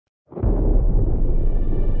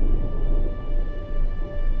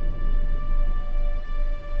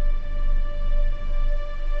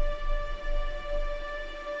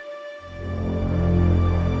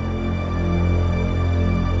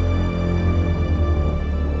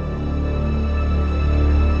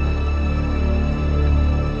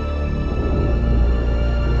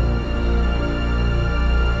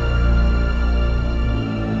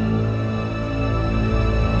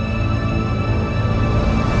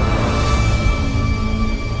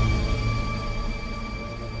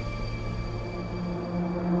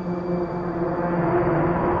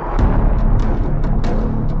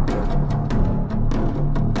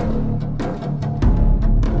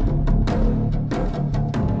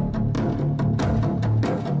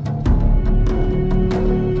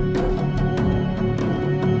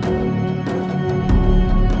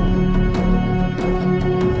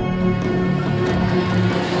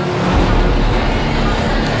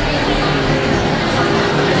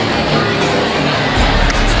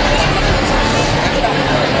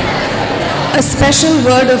special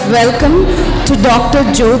word of welcome to Dr.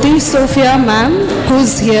 Jyoti Sophia ma'am,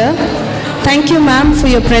 who's here. Thank you ma'am for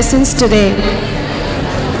your presence today.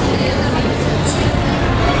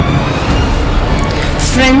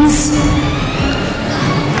 Friends,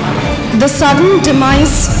 the sudden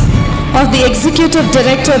demise of the executive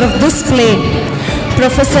director of this play,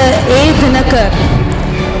 Professor A. Dinakar,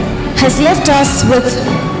 has left us with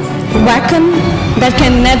vacuum that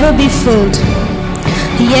can never be filled.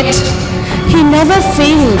 Yet, he never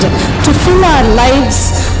failed to fill our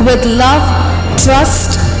lives with love,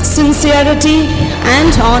 trust, sincerity,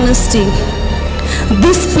 and honesty.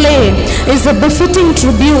 This play is a befitting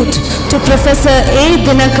tribute to Professor A.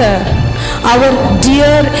 Dinakar, our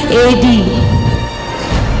dear AD.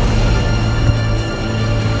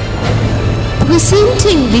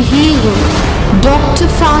 Presenting the hero, Dr.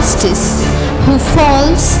 Faustus, who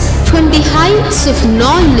falls from the heights of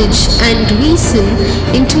knowledge and reason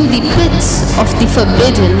into the pits of the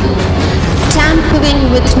forbidden. Tampering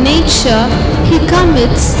with nature, he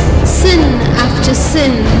commits sin after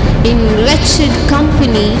sin in wretched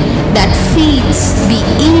company that feeds the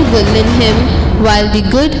evil in him while the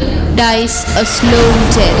good dies a slow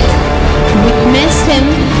death. Witness him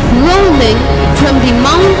rolling from the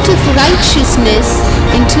mount of righteousness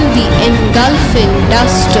into the engulfing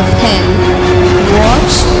dust of hell.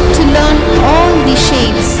 Watch to learn all the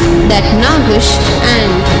shades that nourish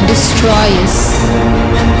and destroy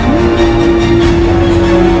us.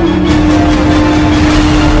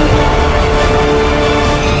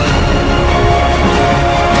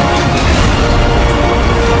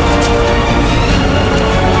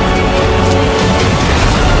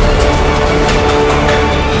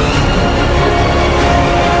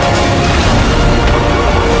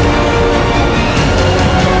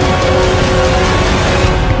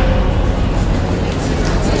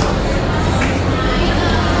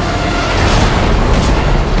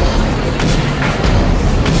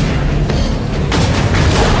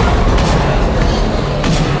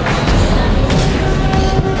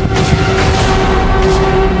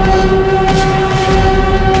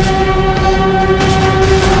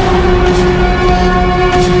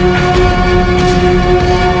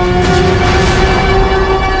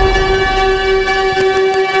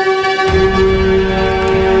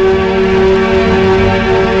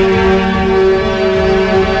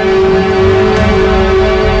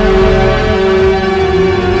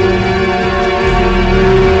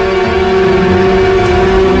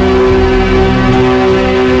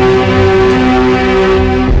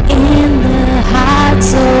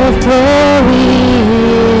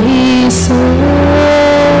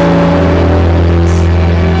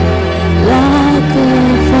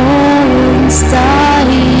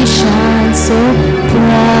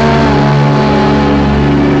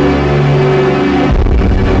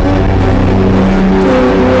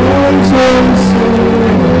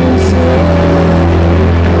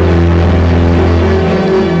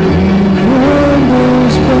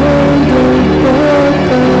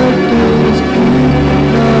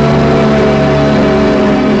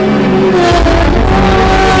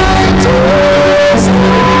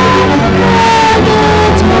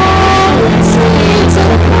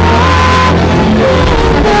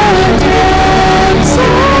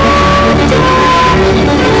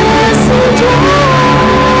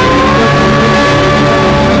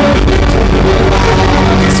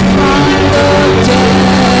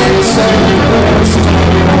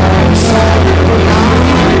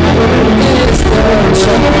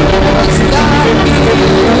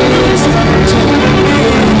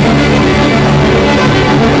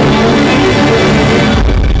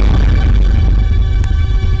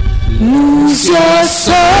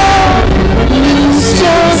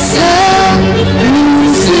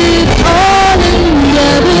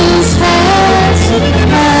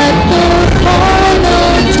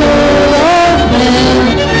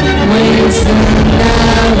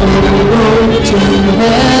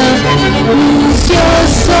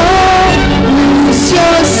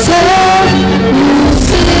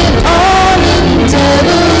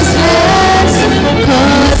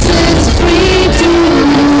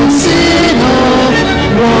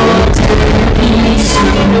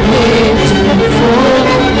 What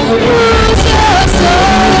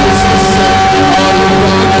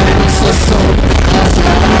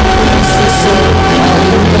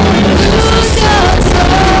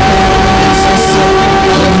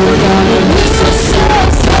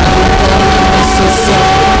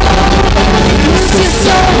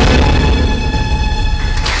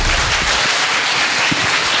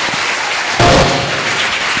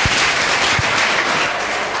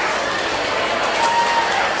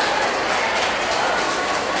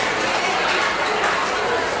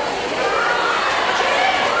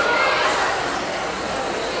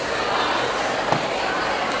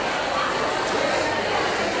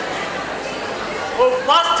Oh,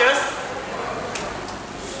 Faustus,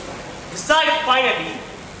 decide finally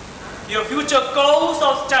your future course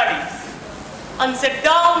of studies and sit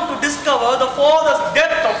down to discover the furthest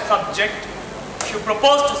depth of subject you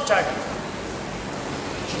propose to study.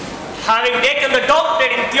 Having taken the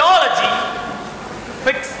doctorate in theology,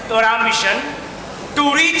 fix your ambition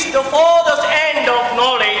to reach the furthest end of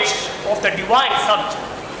knowledge of the divine subject.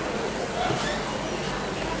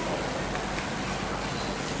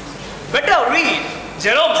 Better read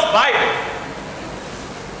Jerome's Bible.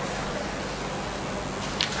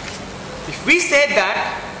 If we say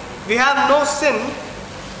that we have no sin,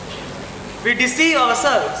 we deceive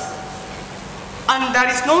ourselves, and there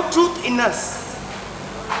is no truth in us.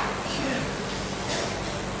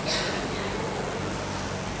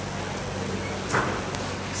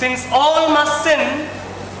 Since all must sin,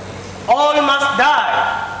 all must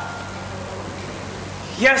die.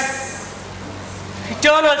 Yes,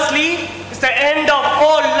 eternal sleep is the end of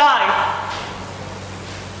all life.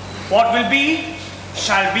 What will be,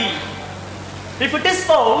 shall be. If it is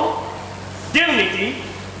so, divinity,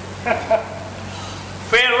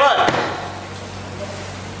 farewell.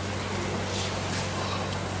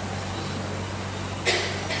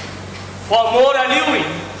 For more alluring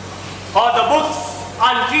are the books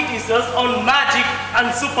and treatises on magic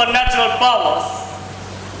and supernatural powers.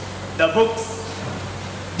 The books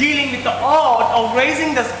dealing with the art of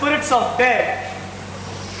raising the spirits of dead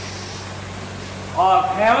are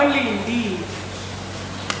heavenly indeed.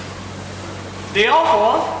 They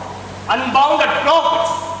offer unbounded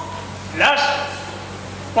profits, pleasure,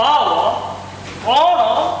 power,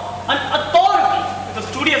 honor, and authority to the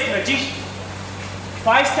studious magician. If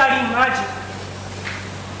I study magic,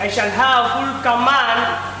 I shall have full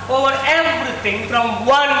command over everything from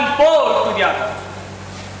one pole to the other.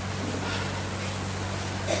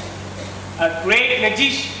 A great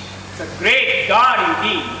magician is a great god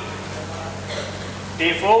indeed.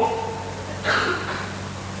 Therefore,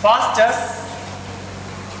 Faustus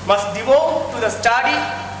must devote to the study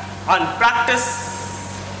and practice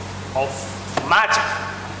of magic.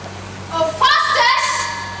 Oh, Faustus!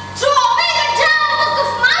 Throw away the damn book of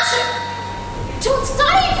magic! Don't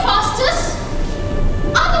study it, Faustus!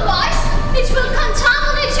 Otherwise, it will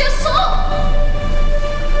contaminate your soul!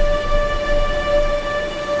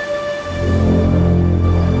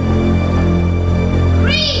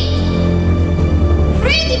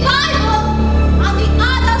 Read the Bible and the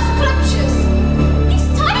other scriptures. The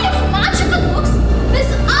study of magical books is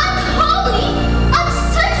unholy and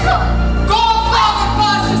sinful. Go forward,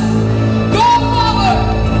 Faustus! Go forward!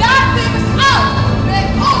 That famous out where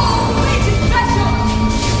all wretched treasure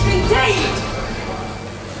is contained.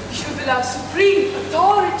 You will have supreme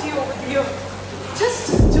authority over the earth, just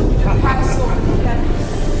as Jupiter has over the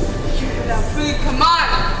planets. You will have full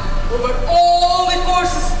command over all the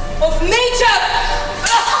forces of nature.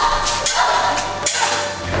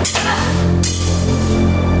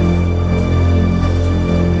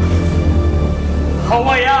 How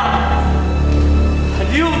I am,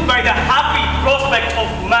 allured by the happy prospect of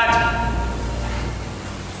magic.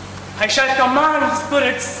 I shall command the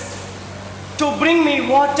spirits to bring me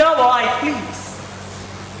whatever I please.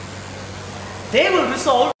 They will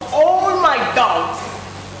resolve all my doubts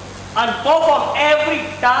and perform every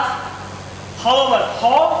task, however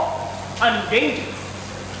hard and dangerous.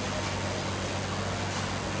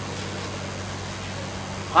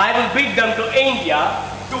 I will bid them to India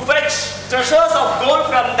to fetch treasures of gold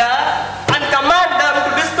from there and command them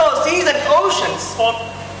to discover seas and oceans for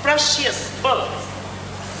precious pearls.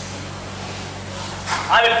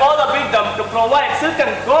 I will further bid them to provide silken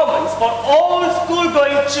garments for all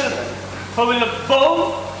school-going children who will look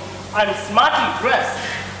bold and smartly dressed.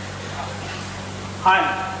 And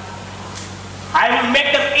I will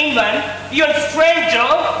make them invent even stranger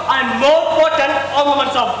and more potent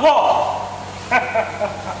ornaments of war.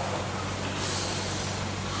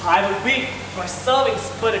 I will bid my serving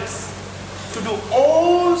spirits to do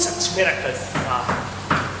all such miracles.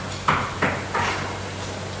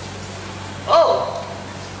 Oh,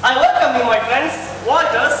 I welcome you, my friends,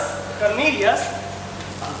 Walters, Cornelius,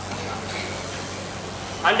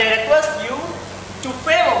 and I request you to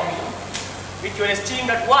favor me with your esteemed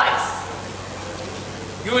advice.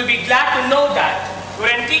 You will be glad to know that your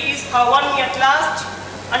entreaties have won me at last,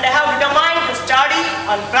 and I have determined to study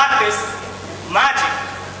and practice magic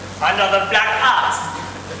and other black arts.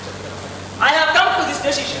 I have come to this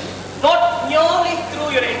decision not merely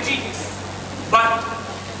through your entreaties, but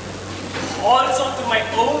also through my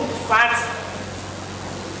own fancy.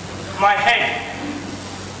 My head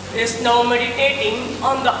is now meditating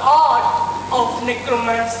on the art of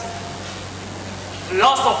necromancy,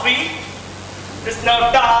 philosophy, It is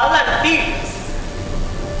now dull and tedious.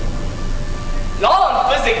 Law and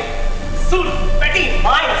physics suit petty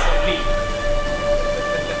minds only.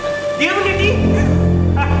 Divinity?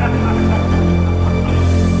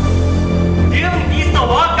 Divinity is the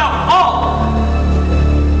work of all.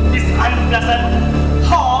 It is unpleasant,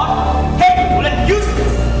 hard, hateful and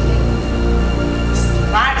useless. It is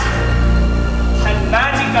magic, and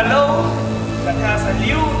magic alone that has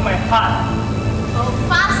allured my heart. Oh,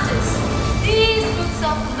 Faustus, these books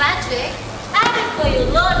of magic, added for your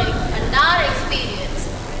learning and our experience,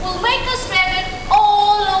 will make us read it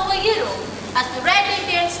all over Europe. As the Red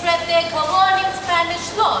Indians read their governing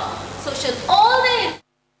Spanish law, so shall all the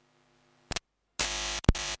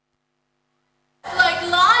like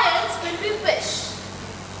lions when we wish.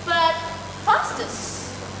 But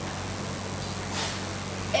Faustus,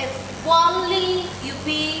 if only you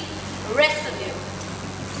be resolute.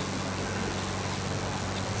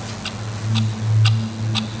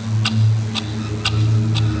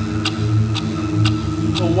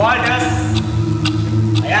 What else?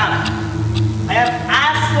 I am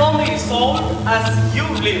as firmly resolved as you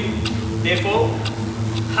live. Therefore,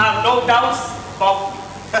 have no doubts about me.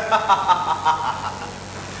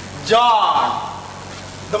 John,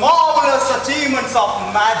 the marvelous achievements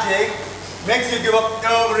of magic makes you give up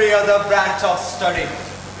every other branch of study.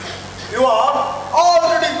 You are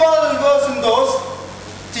already well versed in those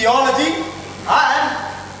theology and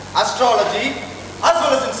astrology, as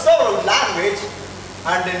well as in several languages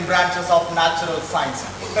and in branches of natural science.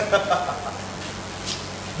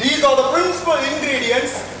 These are the principal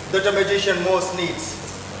ingredients that a magician most needs.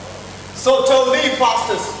 So tell me,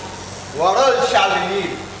 Faustus, what else shall we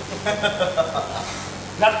need?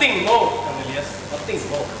 Nothing more, Cornelius, nothing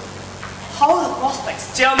more. How the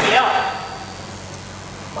prospects cheer me up.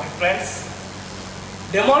 My friends,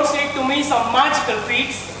 demonstrate to me some magical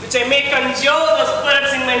feats which I may conjure the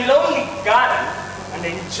spirits in my lonely garden and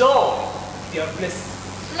enjoy their bliss.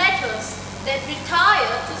 Let us then retire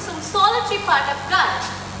to some solitary part of garden.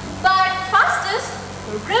 But Faustus,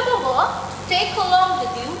 remember to take along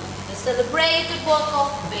with you the celebrated work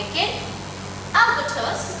of Beckett,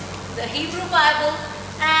 Albertus, the Hebrew Bible,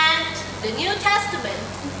 and the New Testament.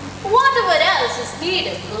 Whatever else is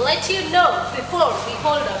needed, we'll let you know before we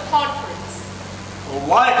hold our conference.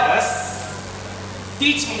 Why does?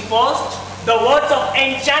 Teach me first the words of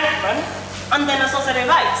enchantment and the necessary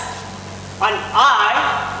rites, and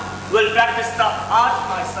I will practice the art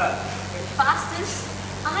myself. Faustus,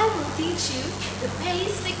 I will teach you the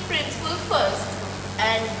basic principle first,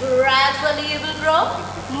 and gradually you will grow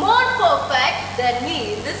more perfect than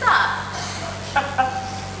me in this art.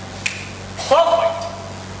 Perfect.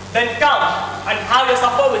 Then come and have your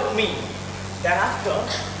supper with me. Thereafter,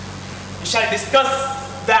 we shall discuss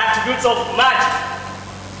the attributes of magic.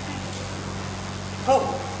 Oh,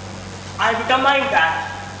 I determined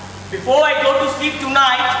that before I go to sleep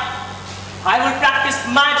tonight, I will practice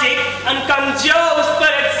magic and conjure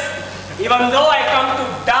spirits, even though I come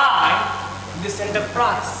to die in this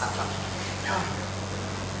enterprise.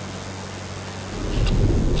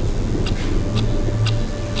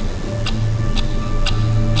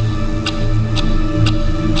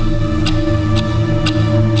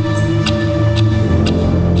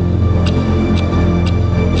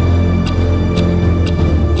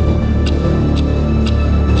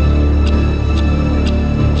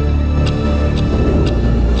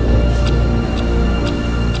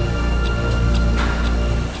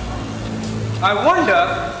 I wonder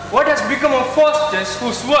what has become of Faustus,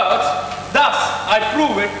 whose words, thus I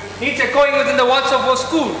prove it, needs echoing within the walls of our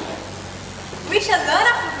school. We shall learn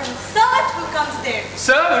of him from servant who comes there.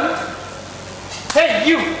 Servant? Hey,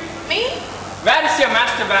 you! Me? Where is your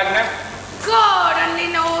master, Wagner? God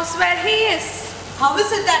only knows where he is. How is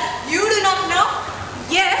it that you do not know?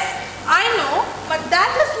 Yes, I know, but that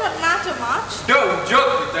does not matter much. Don't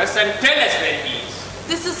joke with us and tell us where he is.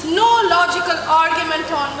 This is no logical argument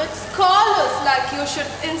on which scholars like you should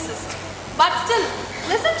insist. But still,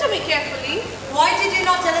 listen to me carefully. Why did you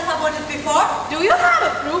not tell us about it before? Do you have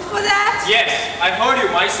a proof for that? Yes, I heard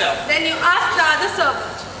you myself. Then you ask the other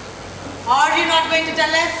servant. Are you not going to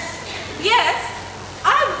tell us? Yes,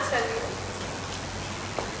 I will tell you.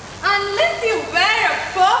 Unless you were a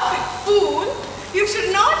perfect fool, you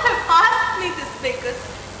should not have asked me this because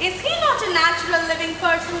is he not a natural living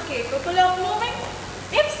person capable of moving?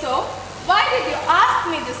 If so, why did you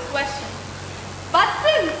ask me this question? But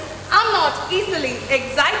since I'm not easily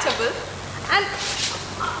excitable and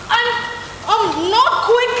I'm not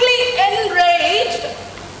quickly enraged,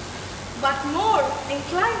 but more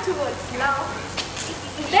inclined towards love,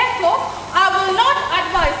 therefore I will not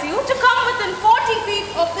advise you to come within 40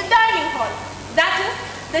 feet of the dining hall.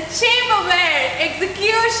 the chamber where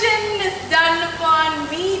execution is done upon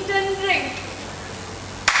meat and drink.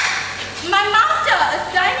 My master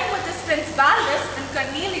is dining with his friends Faustus and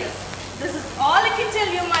Cornelius. This is all I can tell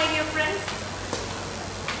you, my dear friends.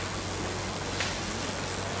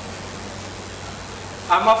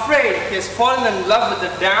 I'm afraid he has fallen in love with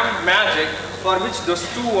the damned magic for which those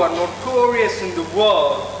two are notorious in the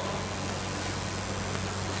world.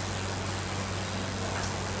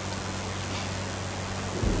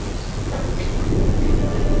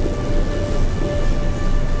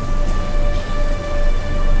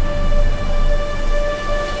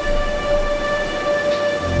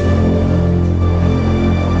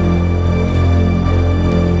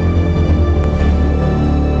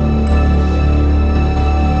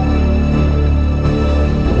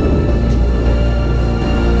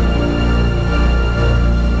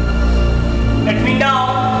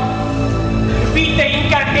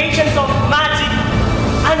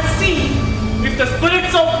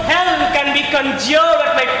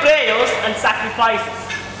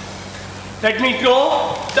 Let me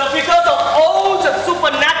draw the figures of all the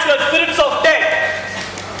supernatural spirits of death.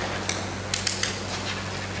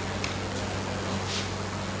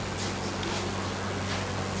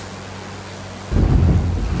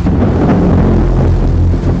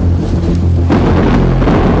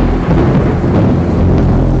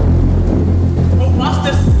 Oh,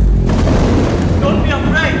 Faustus, don't be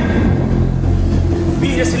afraid.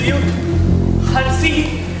 Be resolute and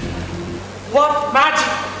see what magic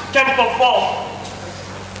can perform.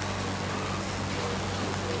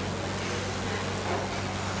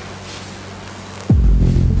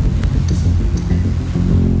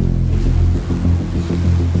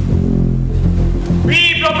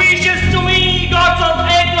 Be propitious to me, gods of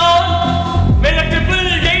Eglon, may the triple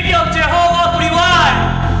deity of Jehovah prevail.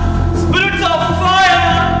 Spirits of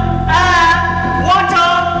fire, air,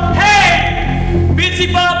 water, hail,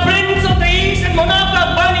 Beelzebub, prince of the east and monarch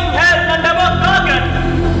of burning hell and ever target.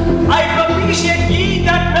 I propitiate ye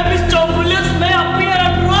that Mephistopheles may appear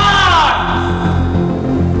and rise.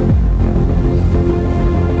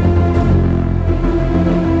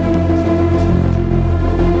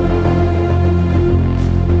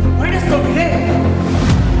 Why does thou delay?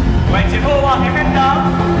 When Jehovah heaven down,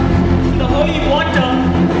 in the holy water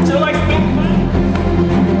which now I sprinkle,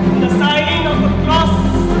 in the sign of the cross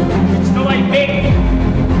which now I make,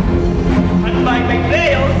 and by my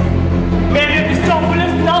prayers, may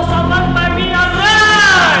Mephistopheles now summoned by me arise!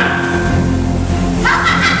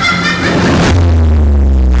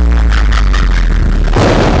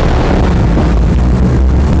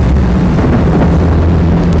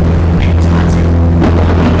 I charge you.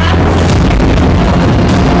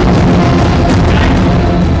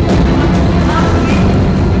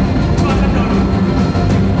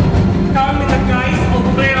 Come in the guise of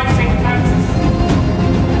prayer of St. Francis.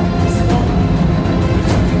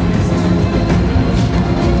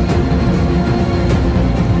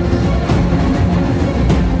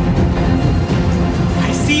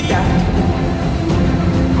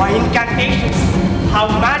 My incantations have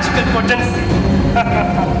magical potency.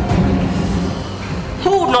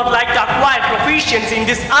 Who would not like to acquire proficiency in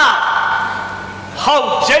this art?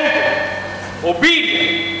 How gentle,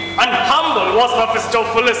 obedient, and humble was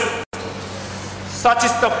Mephistopheles. Such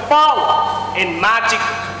is the power in magic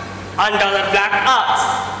and other black arts.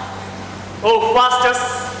 Oh, Faustus,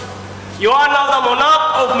 you are now the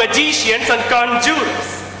monarch of magicians and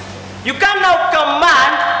conjurers. You can now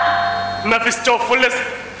command Mephistopheles.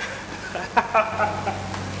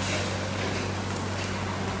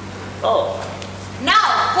 Oh.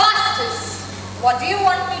 Now, Faustus, what do you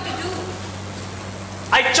want me to do?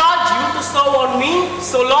 I charge you to serve on me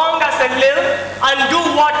so long as I live and do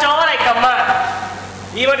whatever I command.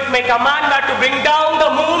 Even if my command were to bring down the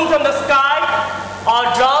moon from the sky or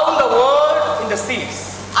drown the world in the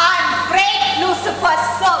seas. I am great Lucifer's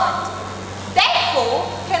servant. Therefore,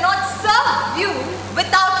 cannot serve you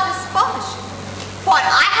without his permission. For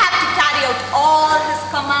I have to carry out all his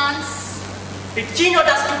commands. Did he not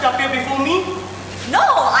ask you to appear before me? No,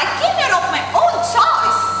 I came here of my own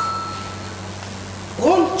choice.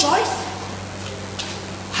 Own choice?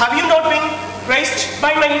 Have you not been praised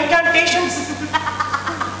by my incantations?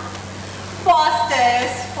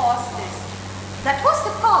 Faustus, that was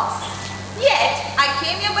the cause. Yet, I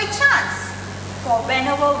came here by chance. For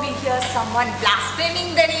whenever we hear someone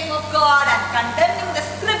blaspheming the name of God and condemning the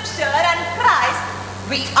scripture and Christ,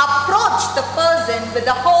 we approach the person with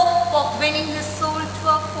the hope of winning his soul to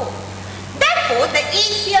our fold. Therefore, the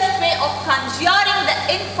easiest way of conjuring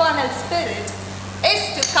the infernal spirit is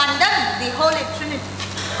to condemn the Holy Trinity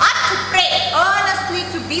and to pray earnestly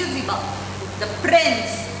to Beelzebub, the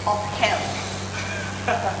prince of hell.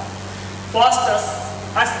 Faustus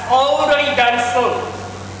has already done so.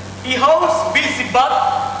 He holds Beelzebub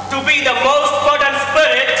to be the most potent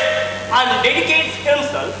spirit and dedicates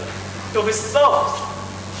himself to his service.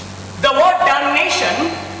 The word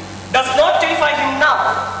damnation does not terrify him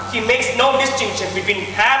now. He makes no distinction between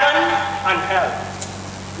heaven and hell.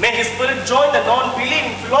 May his spirit join the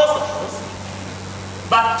non-believing philosophers,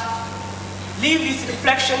 but leave these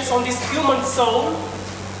reflections on this human soul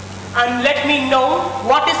and let me know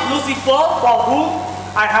what is Lucifer for whom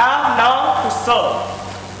I have now to serve.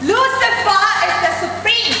 Lucifer is the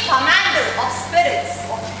supreme commander of spirits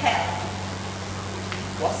of hell.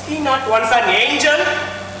 Was he not once an angel?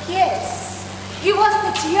 Yes, he was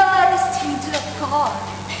the dearest angel of God.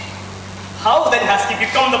 How then has he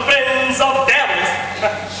become the prince of devils?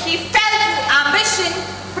 He fell to ambition,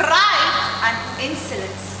 pride, and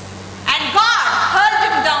insolence. And God hurled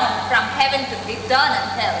him down from heaven to eternal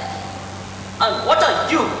hell. And what are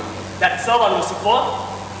you that serve on Lucifer?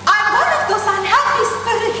 I'm one of those unhappy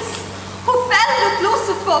spirits who fell with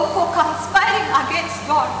Lucifer for conspiring against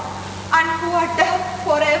God and who are damned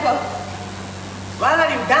forever. Where are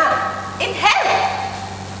you damned? In hell.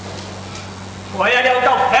 Why are you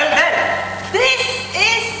out of hell then? This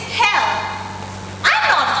is hell. I'm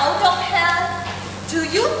not out of hell. Do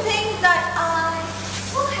you think that I,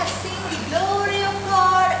 who have seen the glory of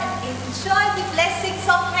God and enjoy the blessings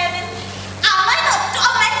of heaven, am I not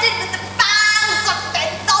tormented with the pangs of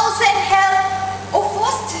 10,000 hell? Oh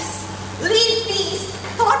Faustus, leave these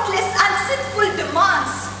thoughtless and sinful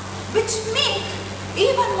demands, which make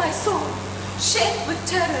even my soul shake with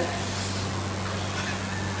terror.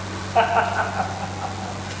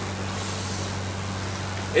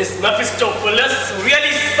 Is Mephistopheles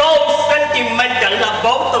really so sentimental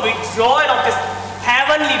about the withdrawal of his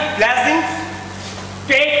heavenly blessings?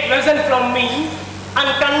 Take lesson from me and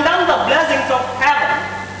condemn the blessings of heaven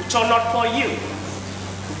which are not for you.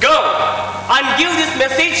 Go and give this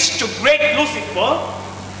message to great Lucifer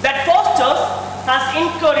that Faustus has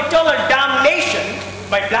incurred eternal damnation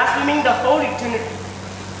by blaspheming the Holy Trinity.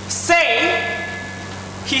 Say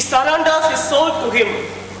he surrenders his soul to him.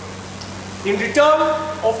 In return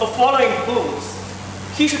of the following boons,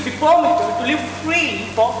 he should be permitted to live freely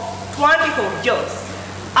for 24 years.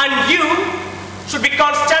 And you should be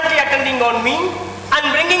constantly attending on me and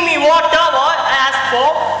bringing me whatever I ask for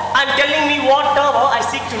and telling me whatever I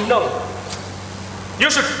seek to know. You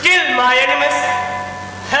should kill my enemies,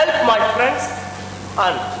 help my friends,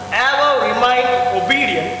 and ever remain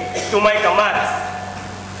obedient to my commands.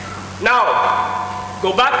 Now,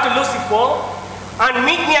 go back to Lucifer and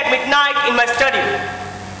meet me at midnight in my study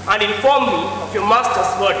and inform me of your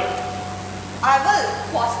master's verdict. I will,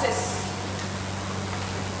 Faustus.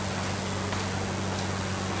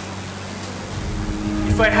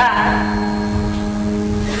 If I had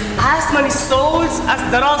as many souls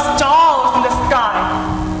as there are stars in the sky,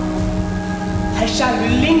 I shall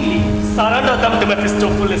willingly surrender them to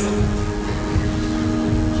Mephistopheles.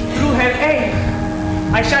 Through her aid,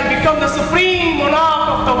 I shall become the supreme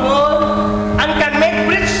monarch of the world and can make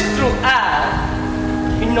bridge through air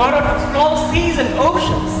in order to cross seas and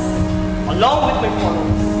oceans along with my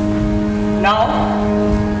followers. Now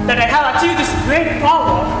that I have achieved this great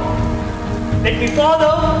power, let me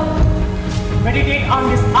further meditate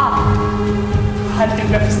on this art until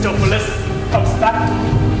Mephistopheles comes back to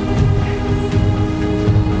me.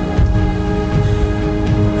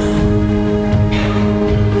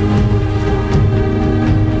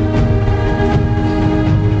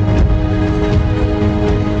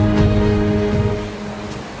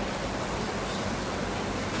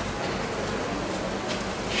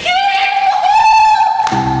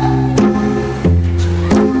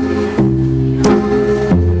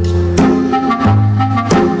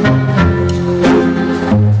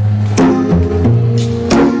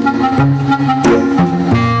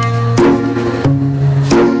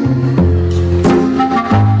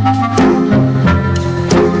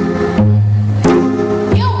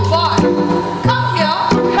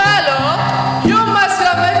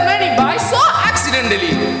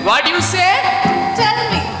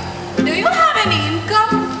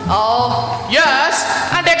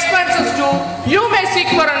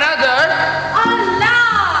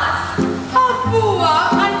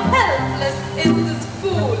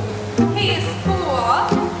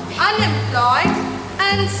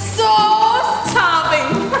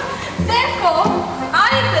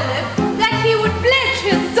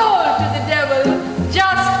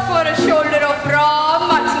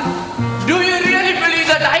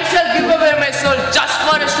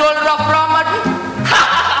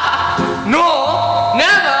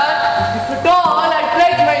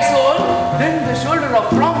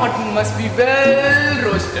 mutton must be well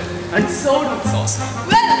roasted and served with sauce.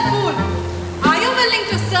 Well, fool, are you willing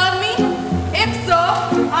to serve me? If so,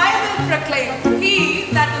 I will proclaim,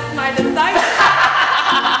 he that is my disciple.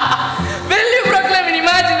 Will you proclaim in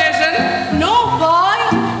imagination? No, boy,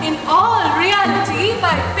 in all reality,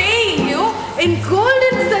 by paying you in gold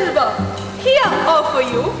and silver. Here offer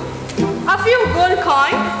you a few gold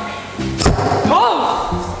coins.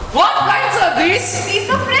 Oh, what coins are these? These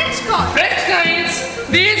are French coins. French coins.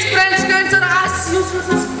 These French coins are as useless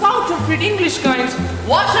as counterfeit English coins.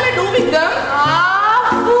 What shall I do with them?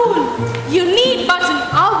 Ah, fool! You need but an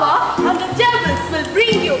hour and the devils will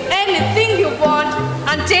bring you anything you want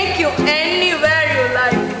and take you anywhere you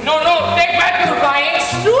like. No, take back your coins.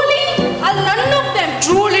 Truly? None of them.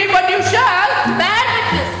 Truly, but you shall. Bad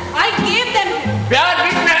witness, I gave them to you. Bad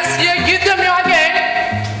witness, here, give them you again.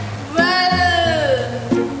 Well,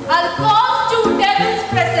 I'll cause two devils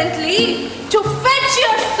presently to fetch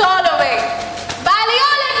your soul away.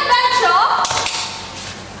 Balliol and Belcher.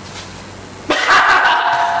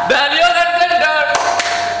 Balliol and Belcher.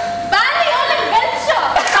 Balliol and Belcher.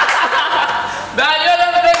 Balliol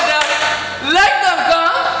and Belcher. Let them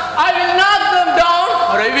come. I will knock them down,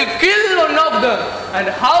 or I will kill or knock them. And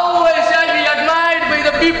how I shall be admired by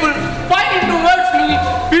the people fighting towards me.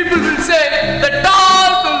 People will say, the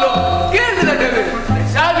tall fellow killed the devil. I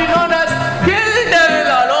shall be known as kill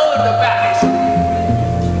devil all over the parish.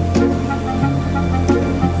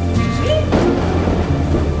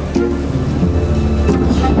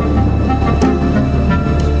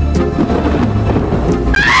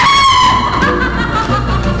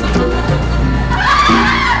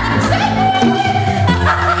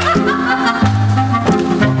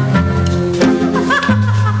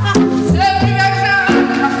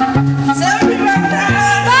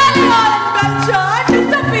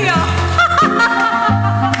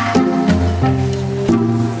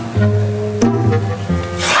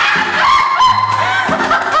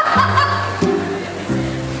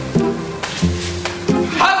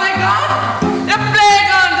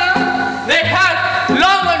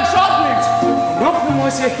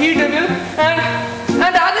 A he-devil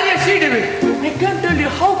and the other a she-devil. I can't tell you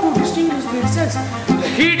how to distinguish themselves. The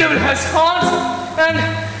he-devil has horns and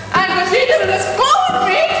the she-devil has cold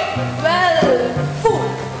feet. Well, fool,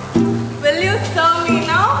 will you serve me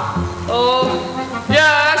now? Oh,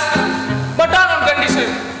 yes, but on one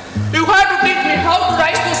condition. You have to teach me how to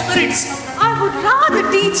rise those spirits. I would rather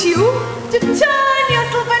teach you to turn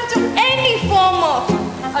yourself into any form of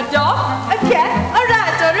a dog, a cat, a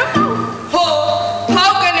rat, or a mouse. Oh,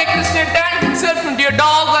 how can a Christian turn himself into a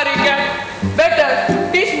dog or a cat? Better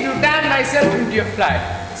teach me to turn myself into a fly,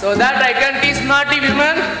 so that I can teach naughty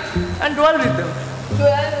women and dwell with them.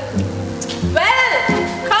 Well,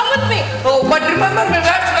 come with me. Oh, but remember my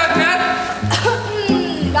words, Wagner.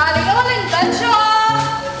 Balliol and Belcher.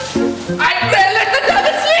 I pray let the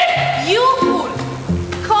devil sleep. You fool,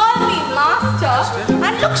 call me master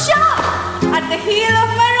and look sharp at the heel of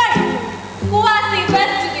my right. Quasi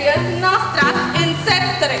vestigius nostras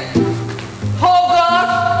incestere. Oh God,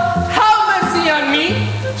 have mercy on me.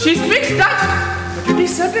 She speaks Dutch, but it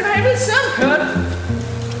is certain I will serve her.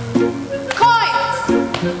 Coins.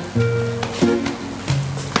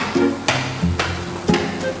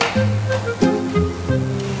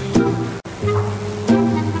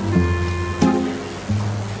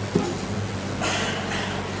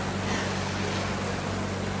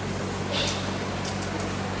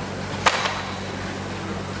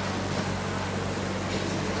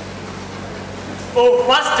 Oh,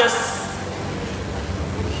 Faustus,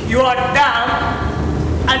 you are damned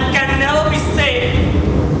and can never be saved.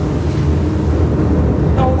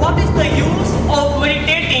 Now, what is the use of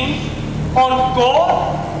meditating on God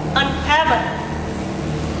and heaven?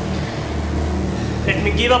 Let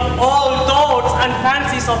me give up all thoughts and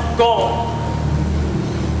fancies of God.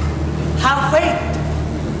 Have faith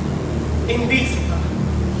in these.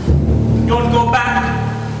 Don't go back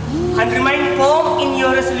and remain firm in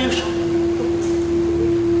your resolution.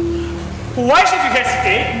 Why should you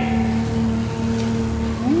hesitate?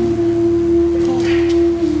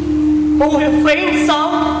 Oh, a faint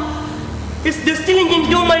sound is distilling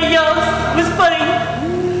into my ears, whispering,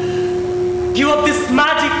 give up this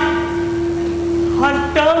magic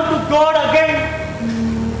and turn to God again.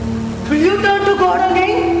 Will you turn to God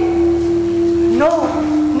again? No,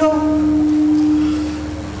 no.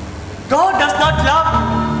 God does not love.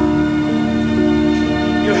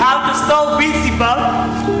 You have to serve Beelzebub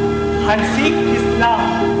and seek his love.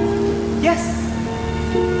 Yes,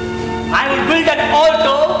 I will build an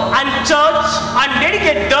altar and church and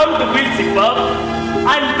dedicate them to Beelzebub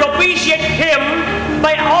and propitiate him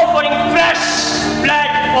by offering fresh blood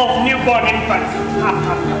of newborn infants.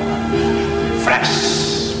 Fresh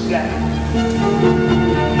blood.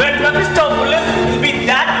 When Mephistopheles will be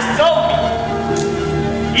there to serve me,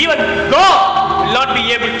 even God will not be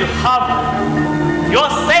able to harm you. You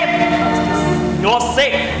are safe, Faustus. You are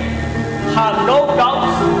safe. Have no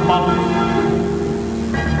doubts about it.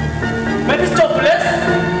 Mephistopheles,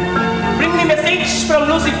 bring me message from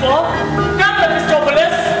Lucifer. Come,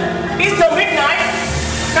 Mephistopheles. It's the midnight.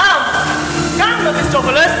 Come. Come,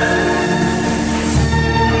 Mephistopheles.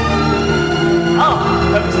 Ah,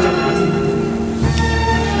 Mephistopheles.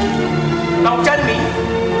 Now tell me,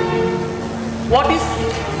 what is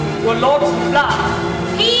your Lord's plan?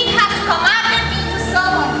 He has commanded me to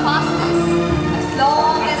serve on Faustus as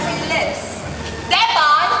long as he lives.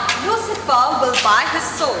 Thereby, Lucifer will buy his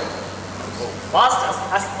soul. Faustus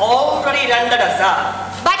has already rendered us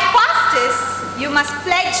up. But Faustus, you must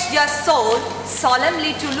pledge your soul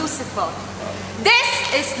solemnly to Lucifer. This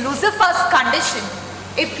is Lucifer's condition.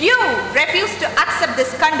 If you refuse to accept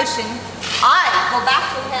this condition, I go back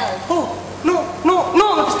to hell. Oh,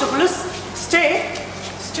 no, Mephistopheles. Stay.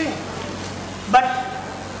 But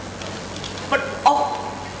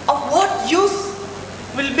of what use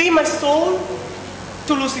will be my soul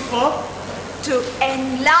to Lucifer? To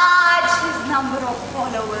enlarge his number of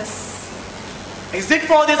followers. Is it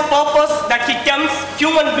for this purpose that he tempts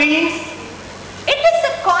human beings? It is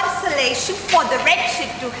a consolation for the wretched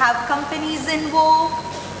to have companies in war.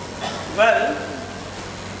 Well,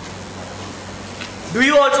 do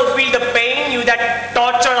you also feel the pain you that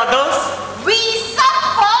torture others? We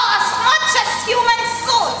suffer as much as human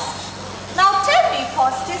souls. Now tell me,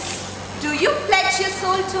 Faustus, do you pledge your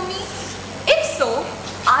soul to me? If so,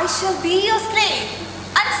 I shall be your slave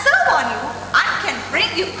and serve on you and can bring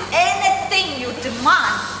you anything you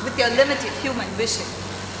demand with your limited human vision.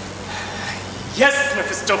 Yes,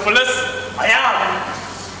 Mephistopheles, I am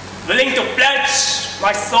willing to pledge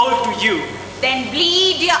my soul to you. Then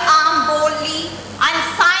bleed your arm boldly and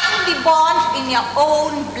sign the bond in your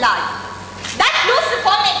own blood, that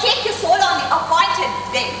Lucifer may take your soul on the appointed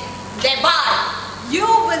day. Thereby, you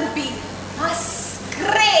will be as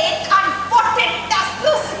great and potent as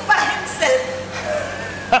Lucifer himself.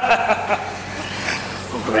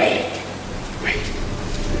 Great.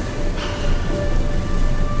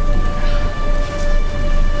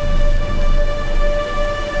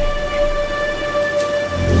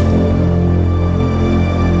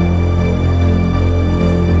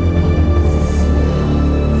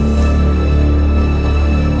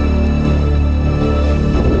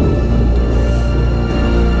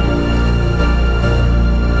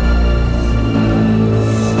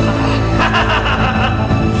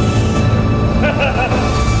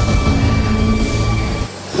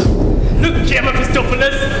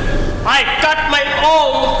 Mephistopheles, I cut my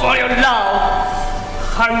arm for your love.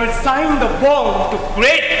 I will sign the bond to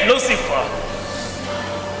great Lucifer.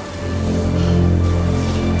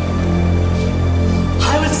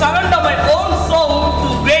 I will surrender my own soul to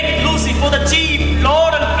great Lucifer, the chief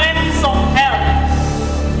lord and prince of hell.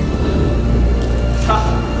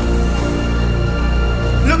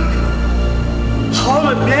 Look, how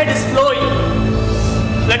my blood is flowing.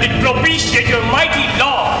 Let it propitiate your mighty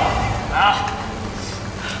Lord.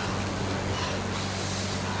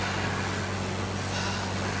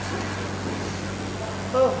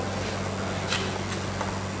 Oh.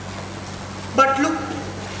 But look,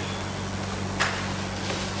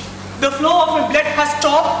 the flow of my blood has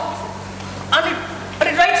stopped and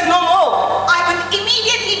it rides no more. I will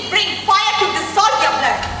immediately bring fire to dissolve your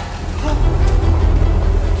blood.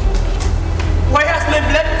 Why has my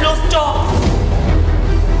blood flow stopped?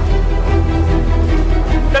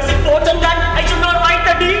 Does it portend that I should not write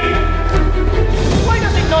the deed? Why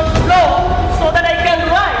does it not flow so that I can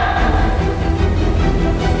write?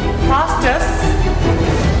 Faustus,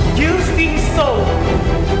 use the soul.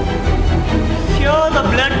 Here the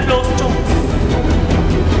blood flow stops.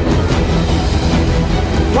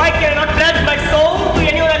 Why can I not pledge my soul to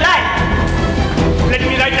anyone alive? Let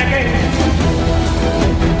me write again.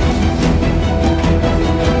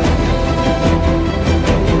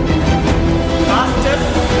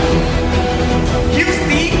 Use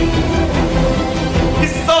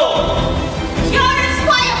his soul. Here is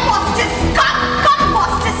fire, Faustus. Come,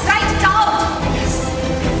 Faustus, write it out.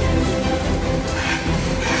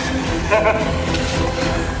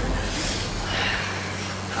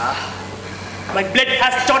 My blood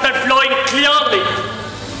has started flowing clearly,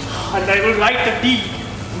 and I will write the deed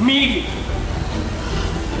immediately.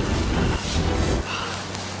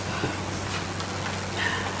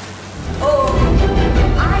 Oh,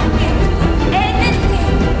 I can do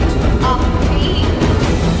anything to obtain.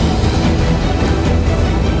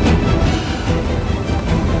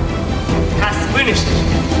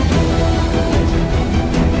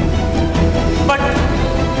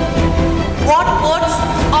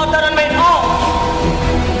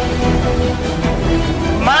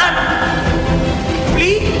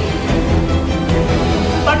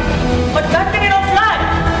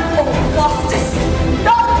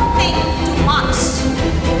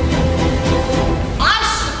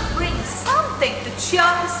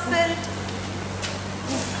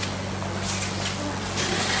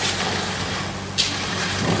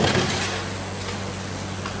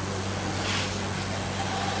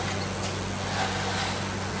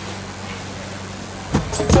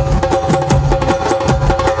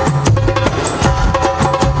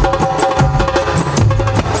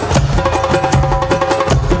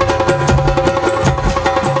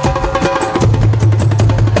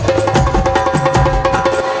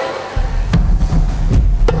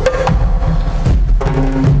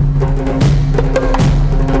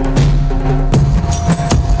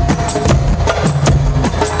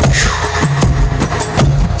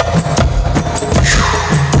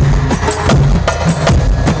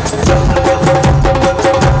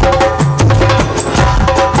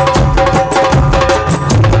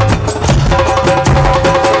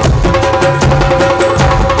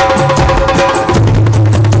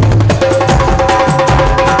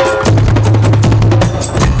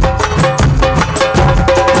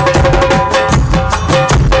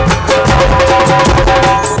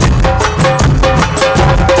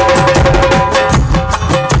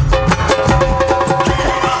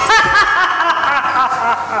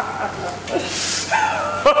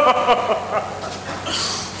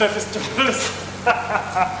 Mephistopheles.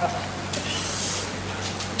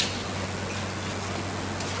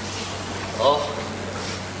 Oh.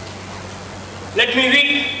 Let me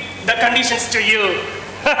read the conditions to you.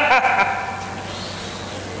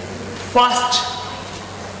 First,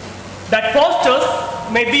 that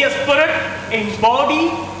Faustus may be a spirit in body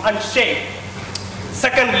and shape.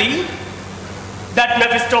 Secondly, that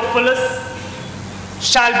Mephistopheles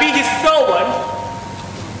shall be his servant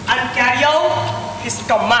and carry out his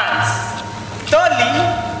commands. Thirdly,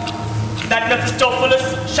 that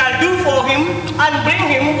Mephistopheles shall do for him and bring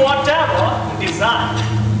him whatever he desires.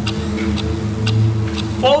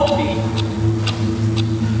 Fourthly,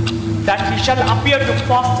 that he shall appear to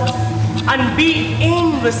Faustus and be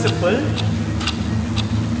invisible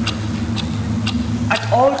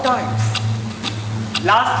at all times.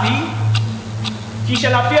 Lastly, he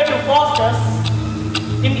shall appear to Faustus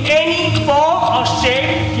in any form or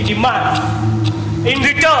shape he demands. In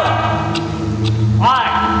return,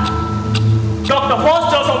 I, Dr.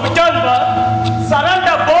 Faustus of Wittenberg,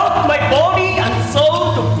 surrender both my body and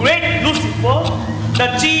soul to great Lucifer,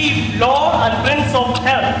 the chief lord and prince of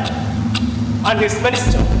hell, and his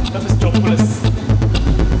minister, Mephistopheles.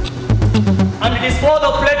 And it is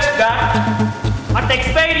further pledged that, at the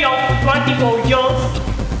expiry of 24 years,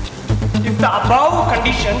 if the above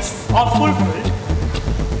conditions are fulfilled,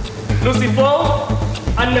 Lucifer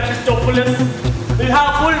and Mephistopheles will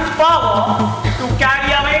have full power to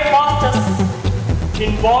carry away Faustus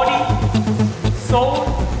in body, soul,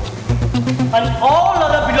 and all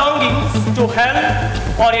other belongings to hell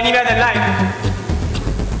or anywhere they like.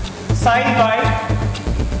 Signed by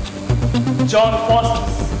John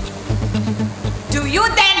Faustus. Do you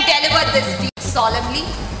then deliver this deed solemnly?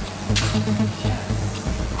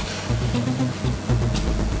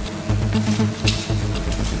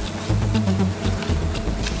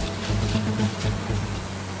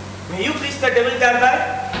 May you please the devil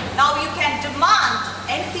thereby? Now you can demand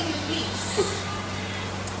anything you please.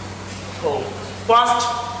 Oh, first,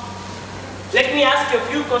 let me ask you a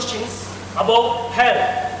few questions about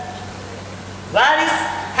hell. Where is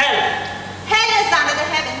hell? Hell is under the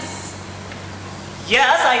heavens.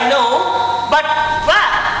 Yes, I know, but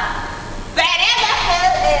where? Wherever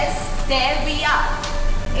hell is, there we are.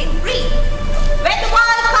 In brief, when the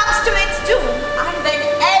world comes to its doom and when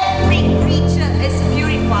every creature is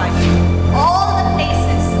purified, all the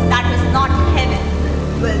places that is not heaven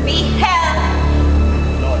will be hell.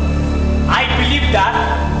 Lord, I believe that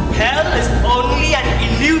hell is only an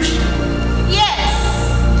illusion. Yes.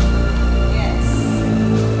 Yes.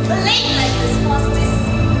 Believe like this, Faustus,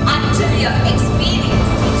 until your experience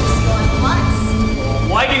teaches you at once.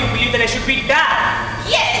 Why do you believe that I should be dead?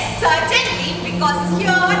 Yes, certainly, because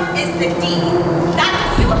here is the deed that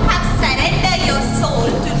you have surrendered your soul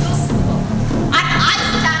to Lucifer. And I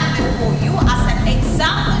stand before you as an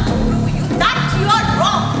example to prove you that you are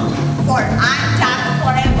wrong. For I am damned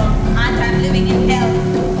forever and I am living in hell.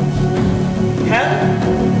 Hell?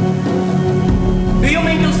 Do you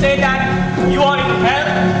mean to say that you are in hell?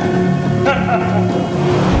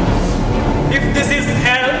 If this is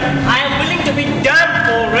hell, I am willing to be damned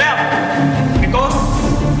forever. Because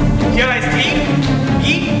here I sleep,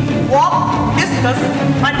 eat, walk, discuss,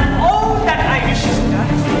 and all that I wish to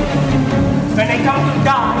die. When I come to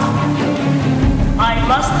die, I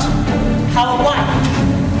must have a wife.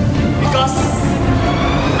 Because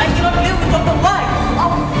I cannot live without a wife. A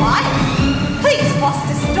wife? Please,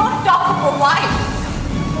 Faustus, don't talk of a wife.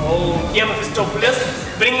 Oh, dear Mephistopheles,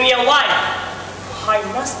 bring me a wife. I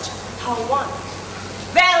must have one.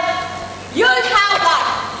 Well, you'll have one.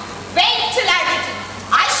 Wait till I return.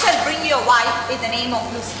 I shall bring you a wife in the name of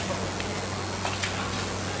Lucifer.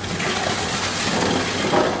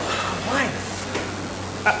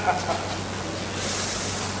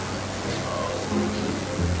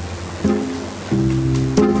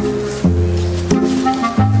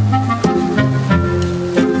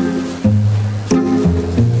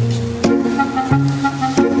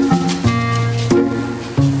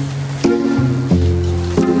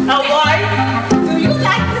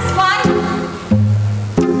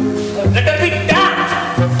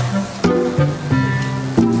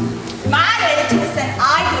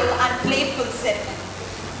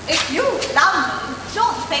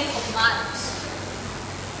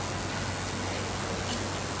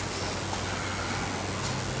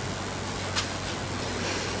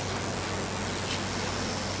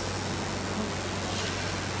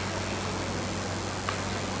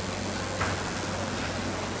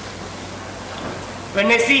 When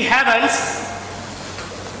I see heavens,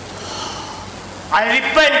 I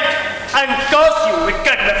repent and curse you,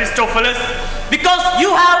 wicked Mephistopheles, because you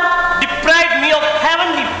have deprived me of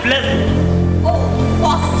heavenly blessing. Oh,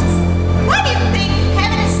 Faustus, why do you think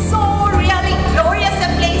heaven is so really glorious a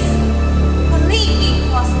place? Believe me,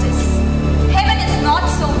 Faustus, heaven is not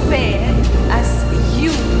so fair as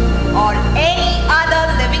you or any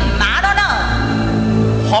other living man on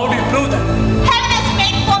earth. How do you prove that? Heaven is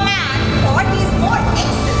made for man, for he is more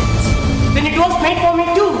excellent. Then it was made for me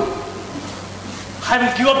too. I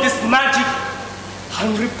will give up this magic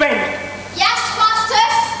and repent. Yes,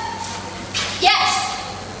 Faustus. Yes.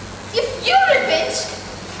 If you repent,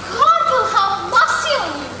 God will have mercy on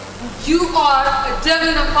you. You are a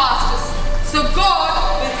devil, Faustus, so God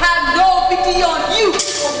will have no pity on you.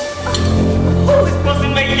 Who is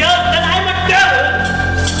crossing my ears that I am a devil?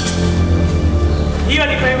 Even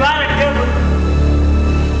if I were a devil,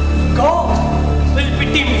 God will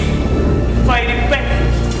pity me if I repent.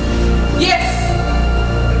 Yes,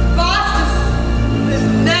 Faustus will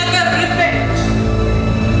never repent.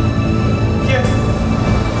 Yes.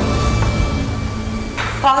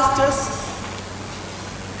 Faustus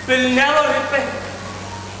will never repent.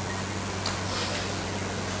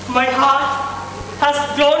 My heart has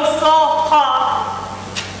grown so hard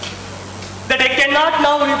that I cannot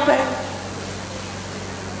now repent.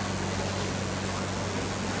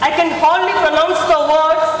 I can hardly pronounce the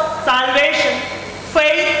words salvation,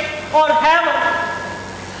 faith, or heaven.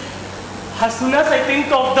 As soon as I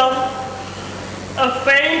think of them, a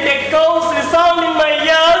faint echoes resound in my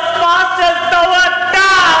ears, fast as thou art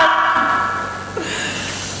dark.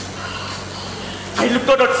 I look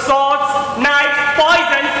out at swords, knives,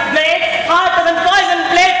 poisons, blades, arrows and poison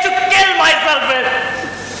blades to kill myself with.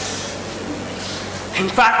 In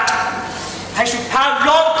fact, I should have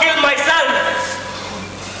long killed myself.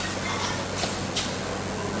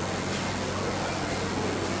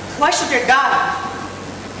 Why should I die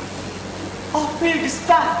or feel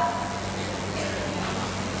despair?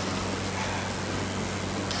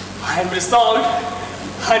 I am resolved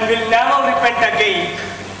and will never repent again.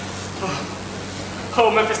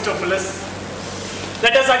 Oh, Mephistopheles,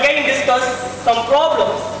 let us again discuss some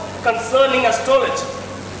problems concerning astrology.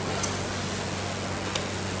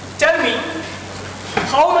 Tell me,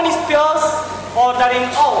 how many spheres are there in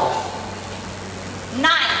all?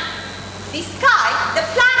 9. The sky, the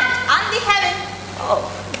planet, and the heaven. Oh,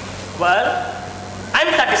 well, I'm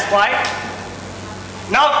satisfied.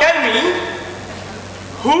 Now tell me,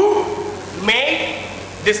 who made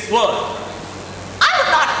this world? I will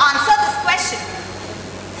not answer this question.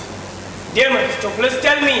 Dear Mephistopheles,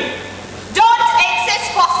 tell me. Don't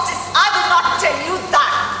insist, Faustus. I will not tell you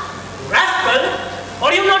that. Rascal,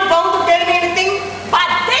 are you not bound to tell me anything? But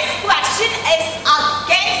this question is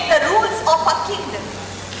against the rules of a kingdom.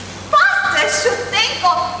 Faustus should think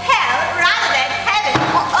of hell rather than heaven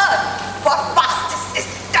or earth, for Faustus is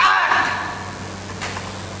dead.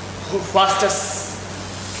 Oh, Faustus,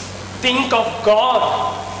 think of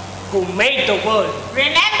God who made the world.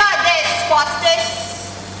 Remember this, Faustus.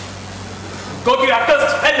 Go to your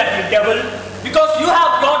accursed hell, you devil, because you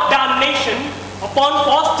have brought damnation upon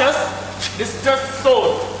Faustus' distressed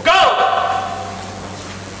soul. Go!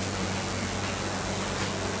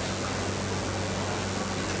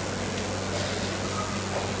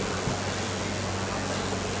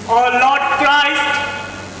 O Lord Christ,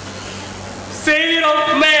 Savior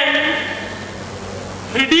of men,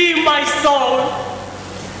 redeem my soul.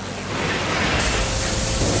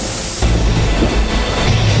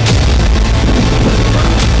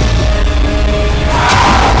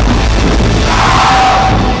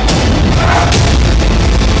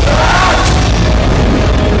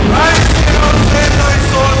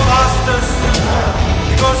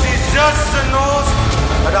 Because he just knows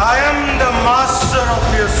that I am the master of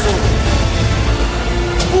your soul.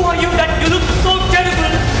 Who are you that you look so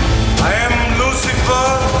terrible? I am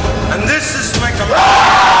Lucifer,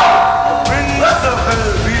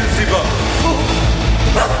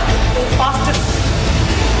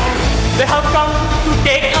 They have come to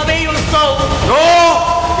take away your soul. No!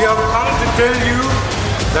 We have come to tell you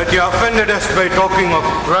that you offended us by talking of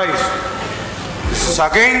Christ. This is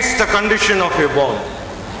against the condition of your bond.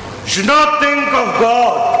 You should not think of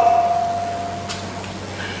God,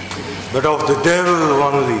 but of the devil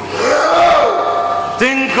only.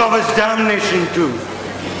 Think of his damnation too.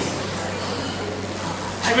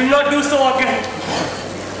 I will not do so again.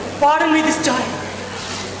 Pardon me this time.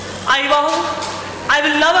 I vow I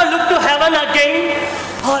will never look to heaven again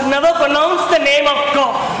or never pronounce the name of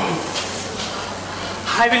God.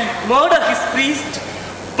 I will murder his priest,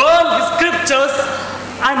 burn his scriptures,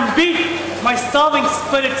 and beat my serving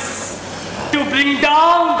spirits to bring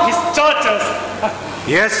down his churches.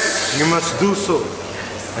 Yes, you must do so,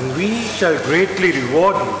 and we shall greatly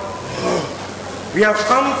reward you. We have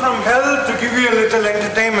come from hell to give you a little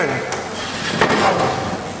entertainment.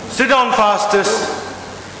 Sit down, Faustus,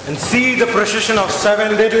 and see the procession of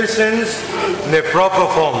 7 little sins in their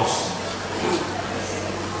proper forms.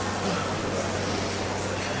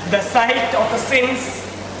 The sight of the sins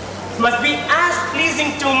must be as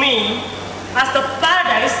pleasing to me as the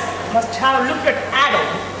paradise must have looked at Adam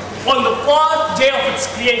on the first day of its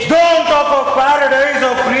creation. Don't talk of paradise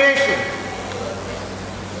or creation.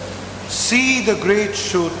 See the great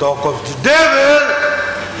show, talk of the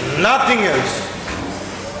devil, nothing else.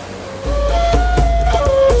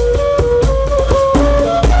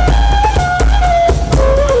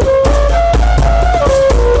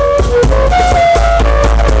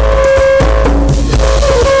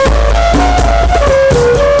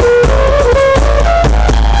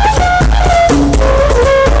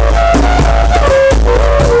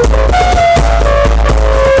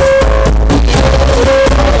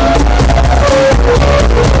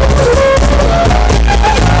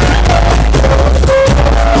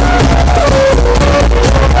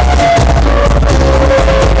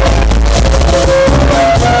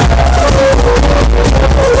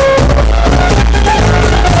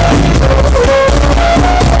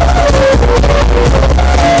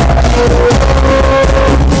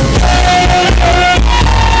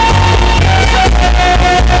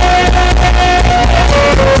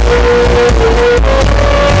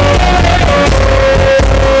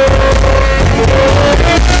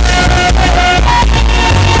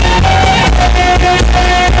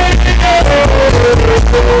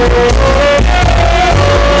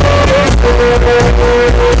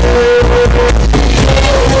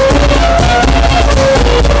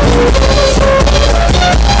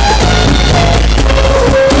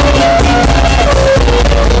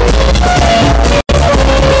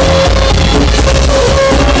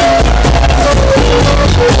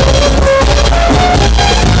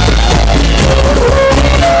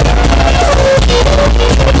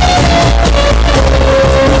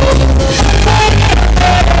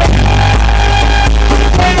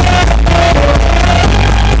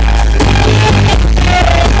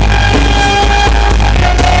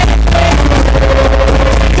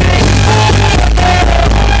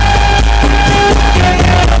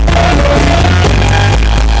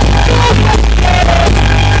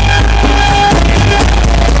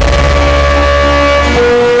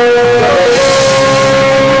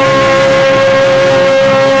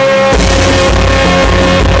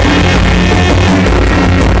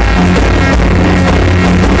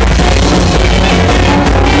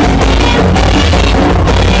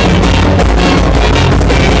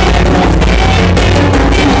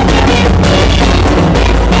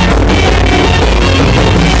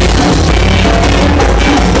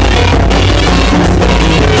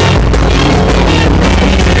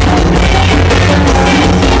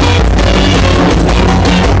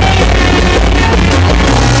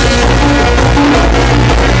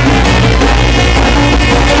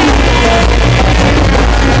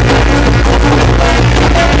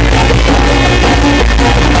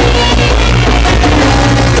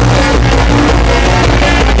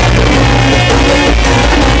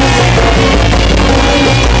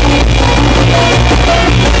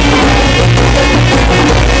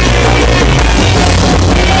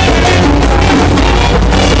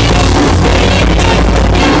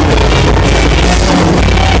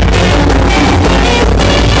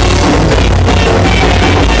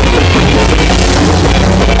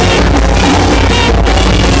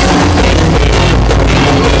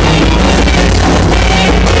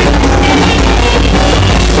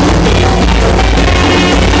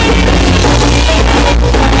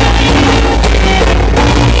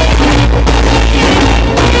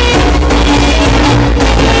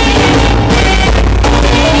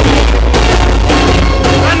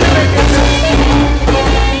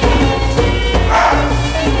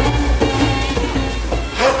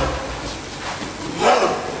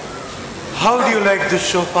 do you like this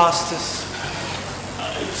show, Faustus?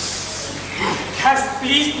 It has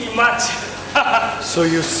pleased me much. So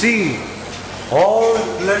you see, all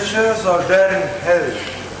pleasures are there in hell.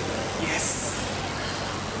 Yes.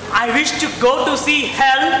 I wish to go to see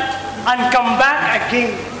hell and come back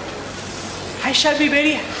again. I shall be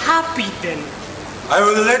very happy then. I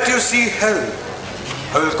will let you see hell.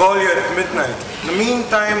 I will call you at midnight. In the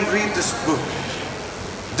meantime, read this book.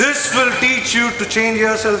 This will teach you to change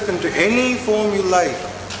yourself into any form you like.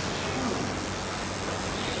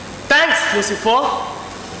 Thanks, Lucifer.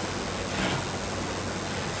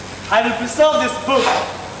 I will preserve this book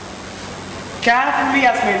carefully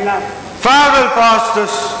as my life. Farewell,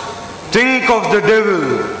 Faustus. Think of the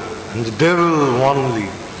devil, and the devil only.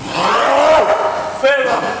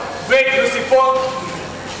 Farewell, great Lucifer.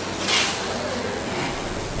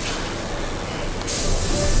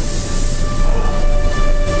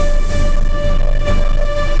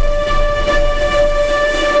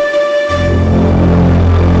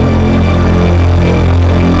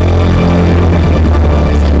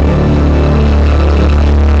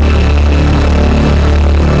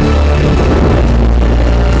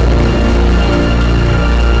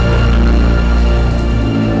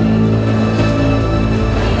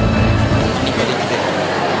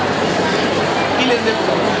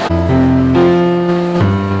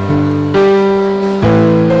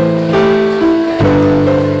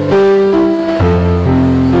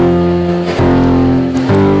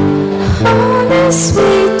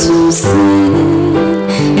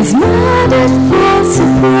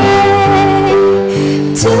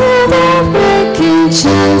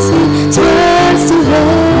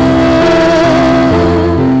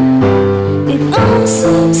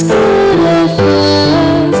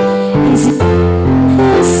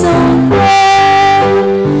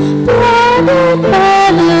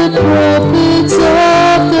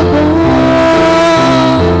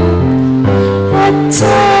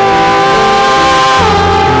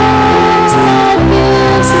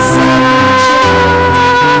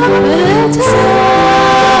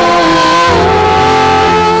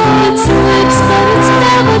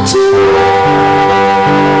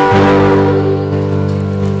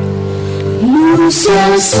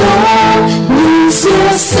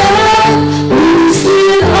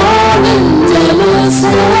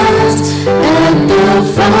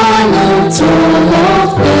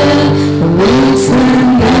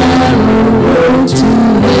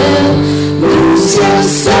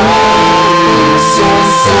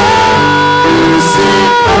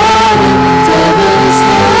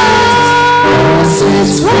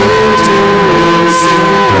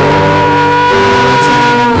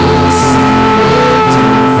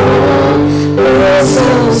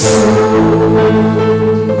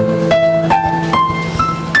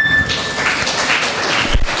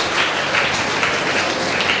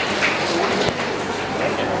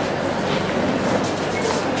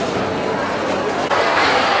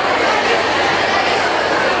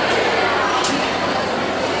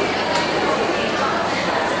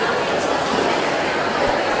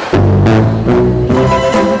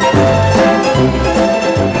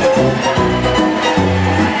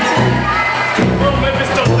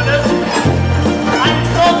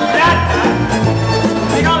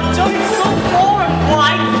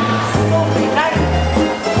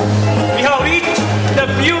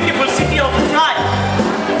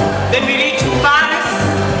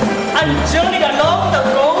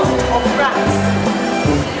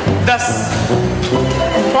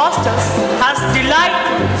 Faustus has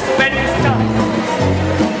delightfully spent his time.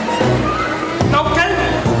 Now tell me,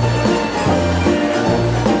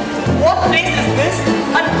 what place is this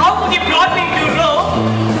and how could you brought me to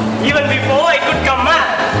Rome even before I could command?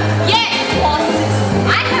 Yes, Faustus,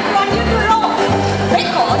 I have brought you to Rome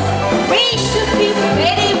because we should be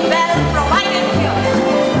very well provided here.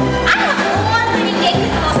 I have already taken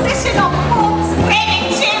possession of Pope's reigning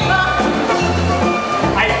chamber.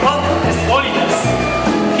 I hope His Holiness,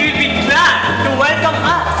 he will be glad to welcome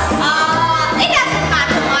us. It doesn't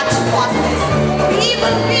matter much, Faustus. We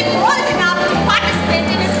will be bold enough to participate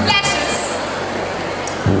in his pleasures.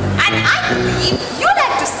 And I believe you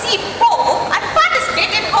like to see Pope and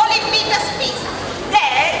participate in Holy Peter's feast.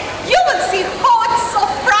 There, you will see hordes of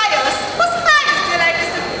friars whose highest delight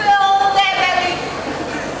is to fill their belly.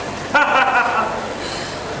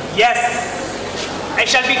 Yes, I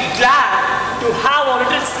shall be glad to have a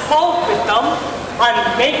little sport with them and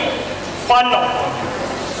make fun of them.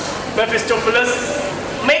 Mephistopheles,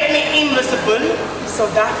 make me invisible so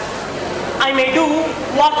that I may do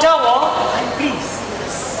whatever I please.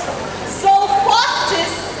 So,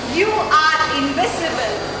 Faustus, you are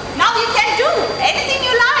invisible. Now you can do anything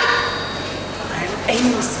you like.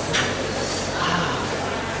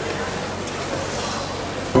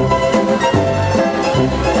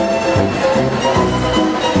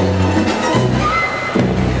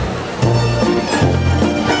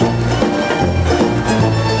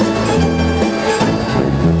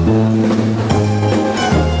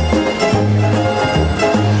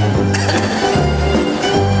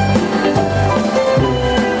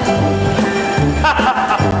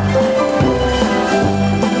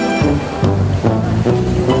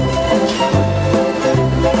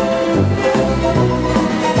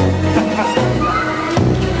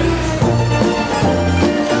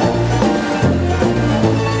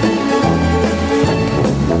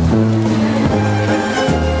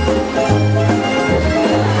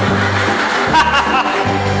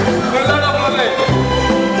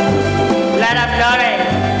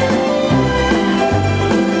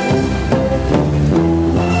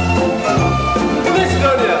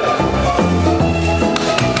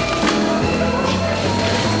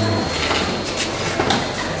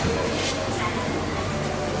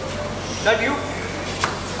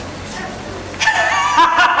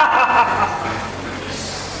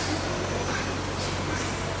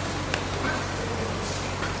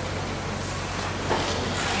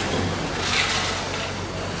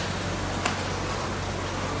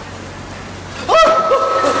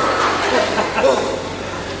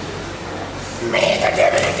 May the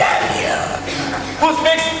devil damn you. Who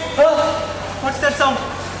speaks? What's that sound?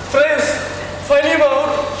 Friends, find him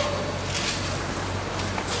out.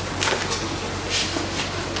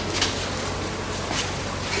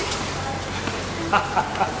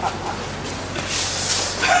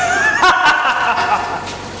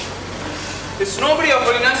 It's nobody, Your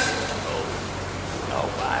Holiness.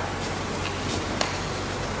 Nobody.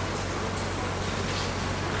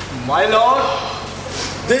 My lord,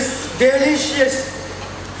 this delicious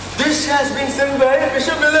dish has been sent by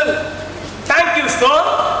Bishop Miller. Thank you, sir.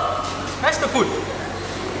 That's the food.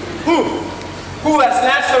 Who has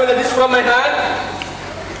snatched away the dish from my hand?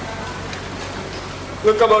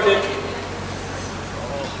 Look about it.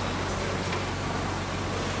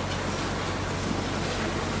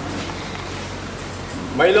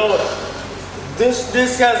 My lord, this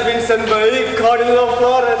dish has been sent by Cardinal of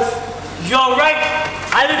Florence. You're right.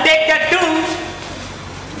 I will take that too.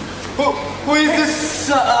 Who is this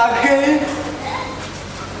again?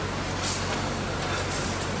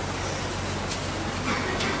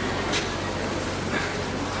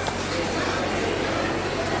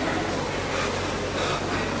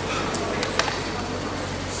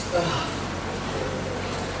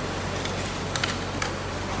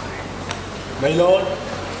 My lord,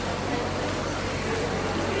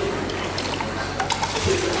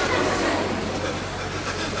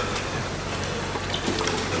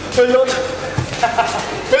 my lord,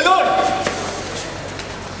 my lord,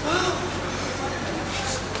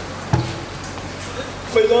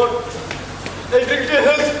 my lord, I drink your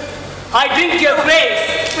health. I drink your praise.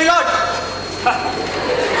 My lord,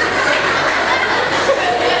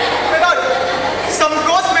 my lord, some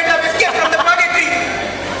ghost made have escaped from the purgatory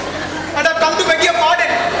and have come to beg your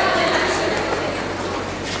pardon.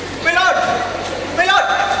 My lord, my lord,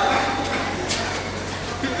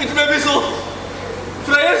 it may be so.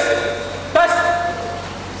 Friars, pass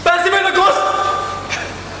him in the ghost.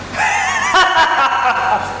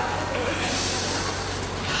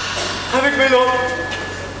 Have it, my lord.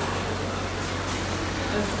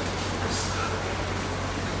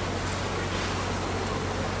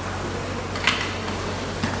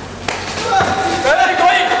 Where are you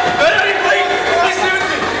going? Where are you going? Please stay with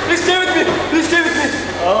me. Please stay with me. Please stay with me.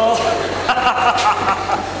 Oh.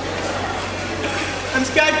 I'm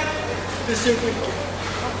scared. Please stay with me.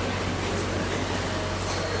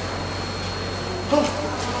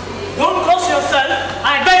 Don't cross yourself. I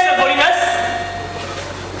advise Your Holiness.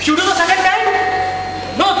 You do the second time?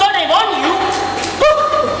 No, thought I warned you.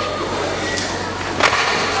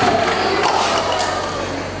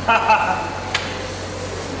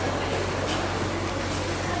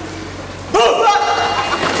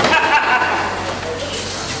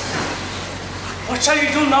 What shall we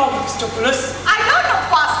do now, Mephistopheles? I don't know,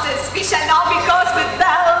 Faustus. We shall now be cursed with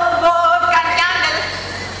bell, book, and candle.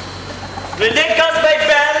 Will they curse by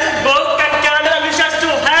bell, book, and candle and wish us to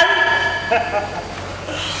hell?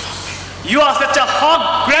 You are such a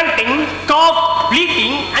hog grunting, cough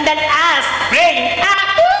bleating, and an ass praying.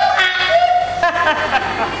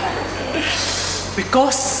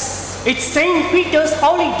 Because it's Saint Peter's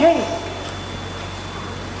holy day.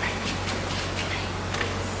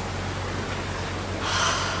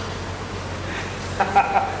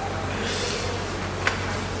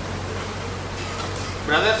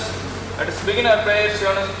 Brothers, let us begin our prayers,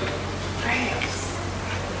 Your Honor.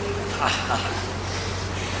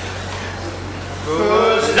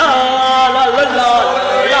 La la la la la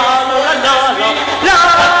la la la.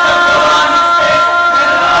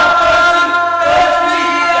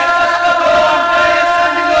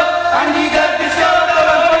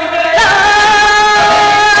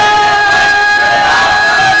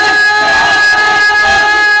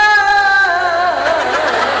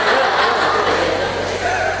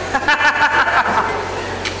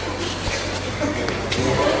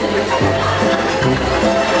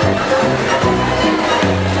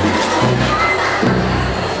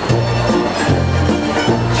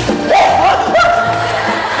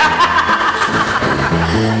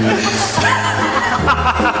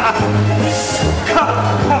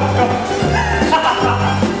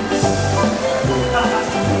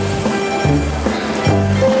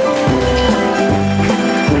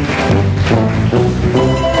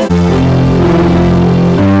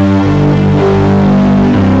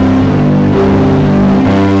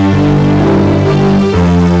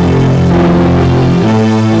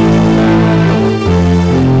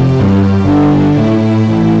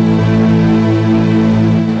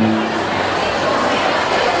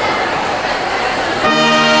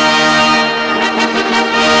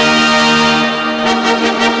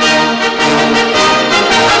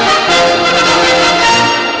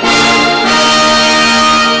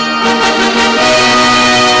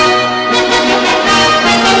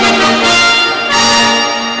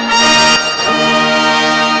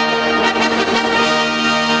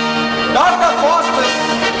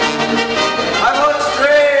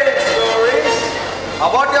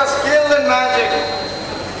 about your skill in magic.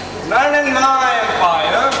 None in my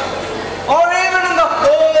empire, or even in the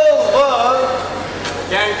whole world,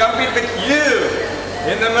 can compete with you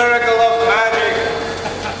in the miracle of magic.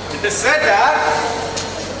 It is said that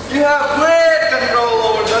you have great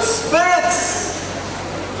control over the spirits,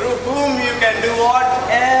 through whom you can do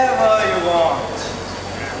whatever you want.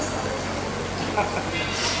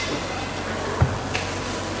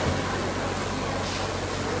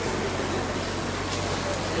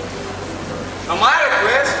 Now my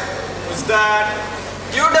request is that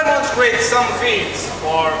you demonstrate some feats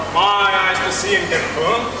for my eyes to see and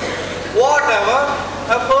confirm whatever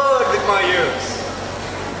I've heard with my ears.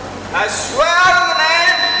 I swear in the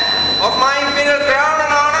name of my imperial crown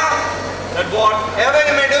and honor that whatever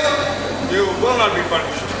you may do, you will not be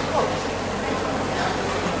punished.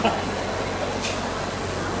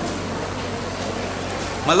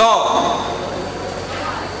 My lord,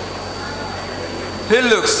 he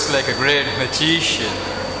looks like a great magician.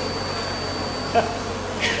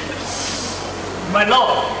 My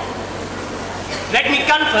lord, let me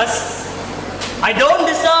confess, I don't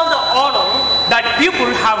deserve the honor that people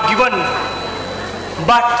have given me.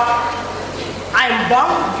 But I am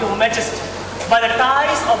bound to your majesty by the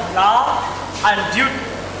ties of love and duty.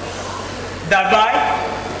 Thereby,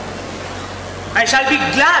 I shall be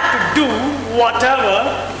glad to do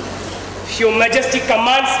whatever your majesty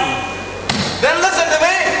commands me. Then listen to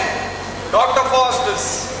me, Dr.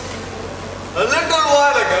 Faustus. A little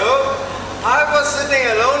while ago, I was sitting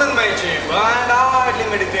alone in my chamber and hardly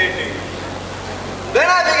meditating. Then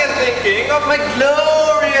I began thinking of my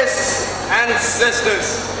glorious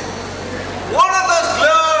ancestors. One of those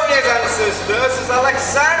glorious ancestors is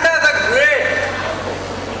Alexander the Great.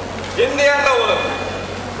 In the underworld,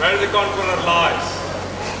 where the conqueror lies,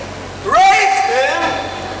 raised him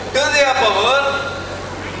to the upper world,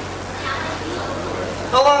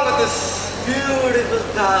 along with his beautiful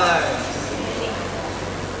thighs.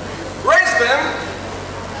 Raised them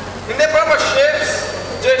in their proper shapes,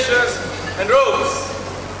 gestures, and robes,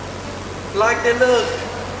 like they look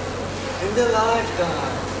in their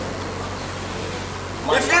lifetime.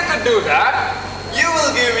 If you could do that, you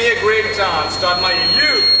will give me a great chance to admire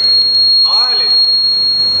you.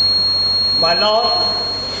 My lord,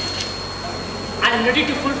 I am ready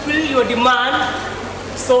to fulfill your demand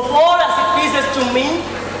so far as it pleases to me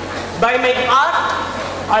by my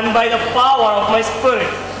art and by the power of my spirit.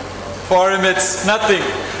 For him it's nothing.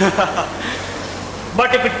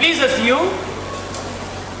 But if it pleases you,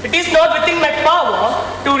 it is not within my power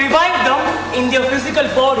to revive them in their physical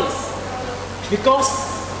bodies, because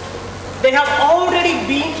they have already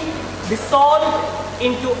been dissolved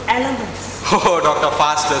into elements. Oh, Dr.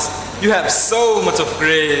 Faustus, you have so much of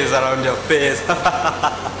grace around your face.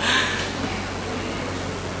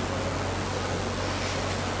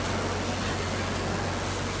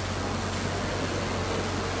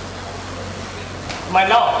 My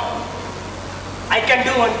lord, I can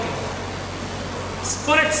do one thing.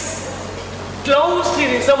 Spirits closely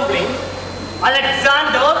resembling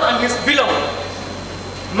Alexander and his beloved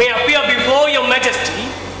may appear before your majesty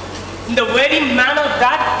in the very manner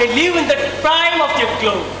that they live in the prime of their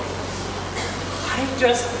glory. I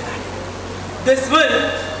trust that this will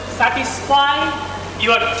satisfy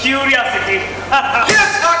your curiosity.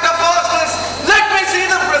 Yes, Dr. Faustus, let me see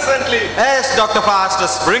them presently. Yes, Dr.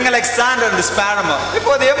 Faustus, bring Alexander and this paramour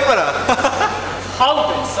before the emperor.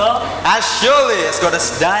 How then, sir? As surely as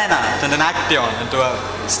goddess Diana turned an Actaeon into a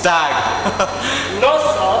stag. No,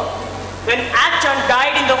 sir. When Actaeon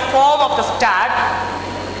died in the form of the stag,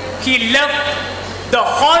 he left the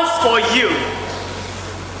horns for you.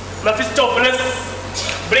 Mephistopheles,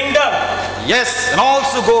 bring them. Yes, and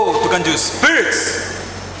also go to conjure spirits.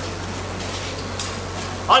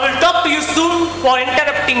 I will talk to you soon for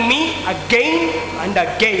interrupting me again and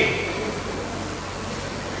again.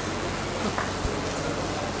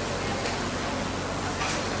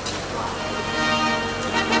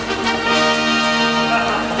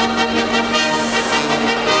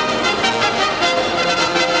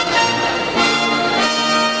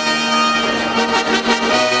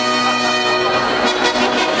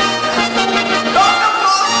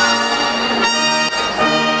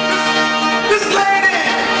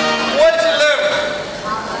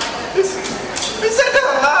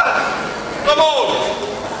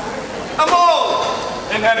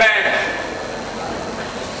 In her name.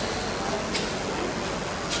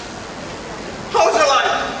 How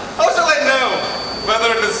shall I know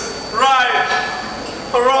whether it is right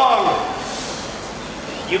or wrong?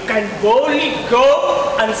 You can boldly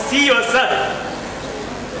go and see yourself.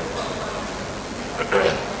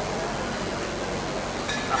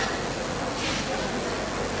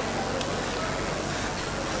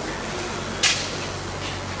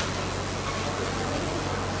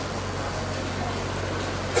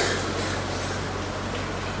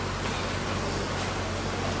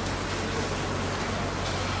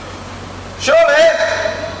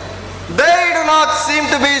 seem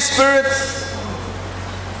to be spirits,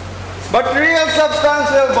 but real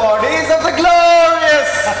substantial bodies of the glorious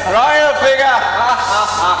royal figure.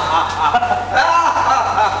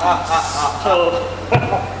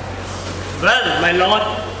 Well, my lord,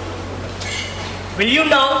 will you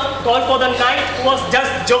now call for the knight who was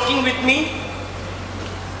just joking with me?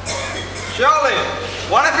 Surely.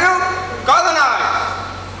 One of you, call the knight.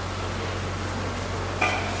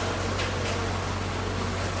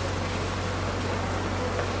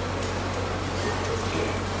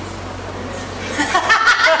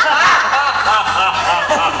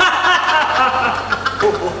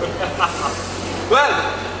 Well,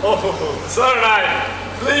 Sir Knight,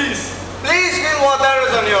 please. Please feel what there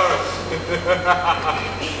is on yours.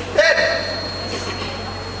 Head.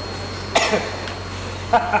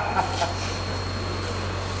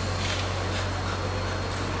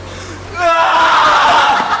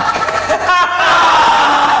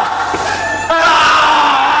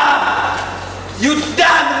 You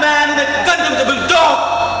damned man and a contemptible dog,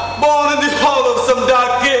 born in the hall of some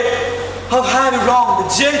dark cave, have had wrong the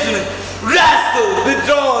gentleman, rascal,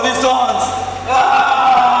 withdraw these horns.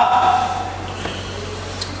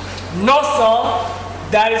 No, sir,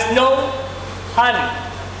 there is no hurry.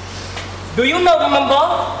 Do you now remember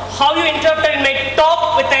how you interrupted my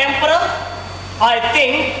talk with the emperor? I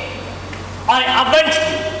think I avenged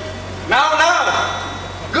you. Now,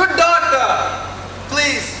 good doctor,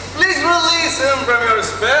 please release him from your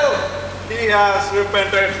spell. He has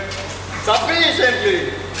repented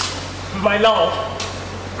sufficiently. My lord,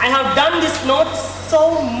 I have done this not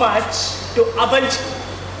so much to avenge you,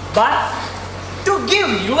 but to give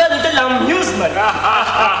you a little amusement.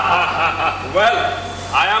 Well,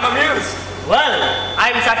 I am amused. Well, I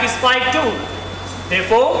am satisfied too.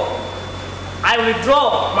 Therefore, I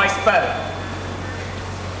withdraw my spell.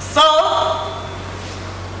 So,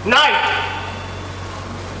 knight,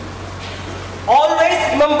 always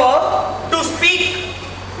remember to speak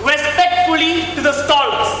respectfully to the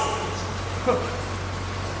scholars.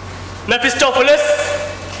 Mephistopheles,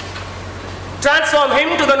 transform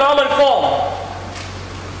him to the normal form.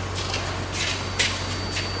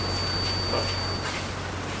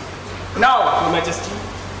 Now, Your Majesty,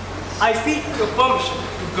 I seek your permission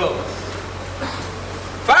to go.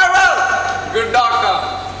 Farewell, good doctor.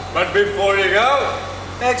 But before you go,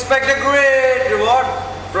 expect a great reward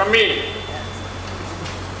from me.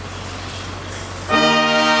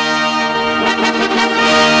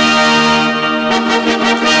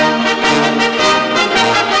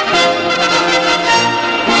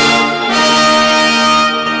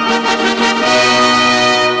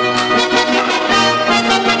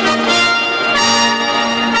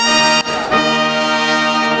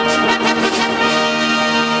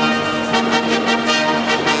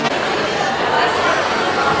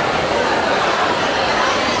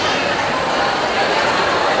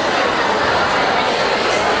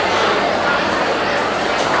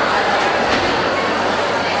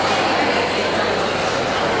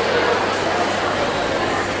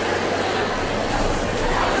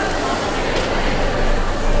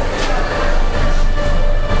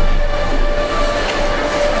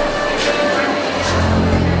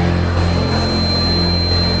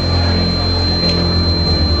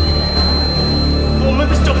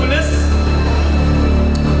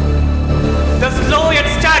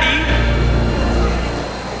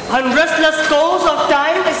 and restless course of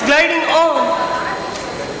time is gliding on.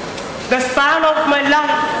 The span of my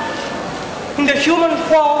life in the human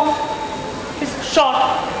form is short.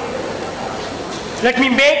 Let me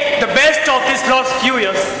make the best of these last few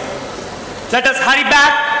years. Let us hurry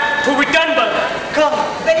back to Wittenberg. Come.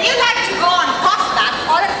 Would you like to go on horseback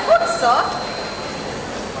or on foot, sir?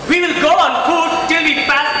 We will go on foot till we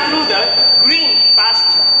pass through the green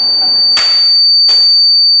pasture.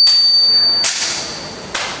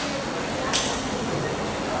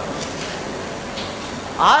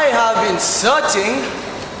 I have been searching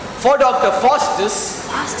for Dr. Faustus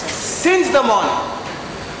since the morning.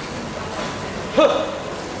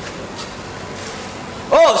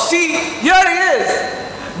 Oh, see, here he is.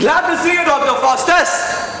 Glad to see you, Dr. Faustus.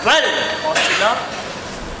 Well, Faustina,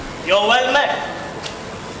 you're well met.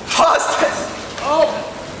 Faustus. Oh,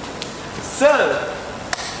 sir,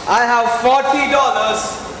 I have $40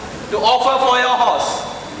 to offer for your horse.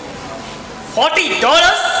 $40?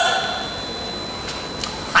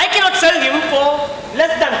 I cannot sell him for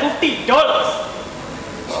less than $50.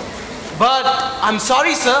 But I'm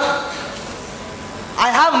sorry, sir. I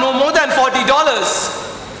have no more than $40.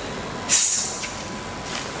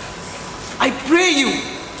 I pray you,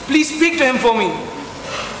 please speak to him for me.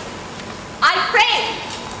 I pray.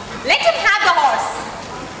 Let him have the horse.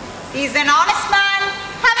 He's an honest man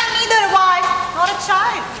a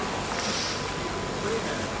child.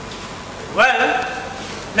 Well,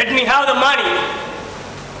 let me have the money.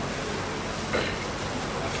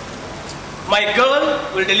 My girl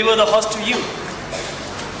will deliver the horse to you.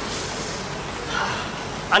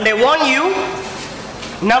 And I warn you,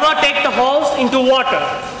 never take the horse into water.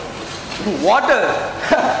 Water?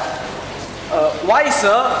 Why,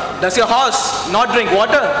 sir? Does your horse not drink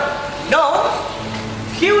water? No,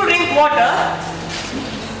 he will drink water,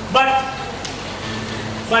 but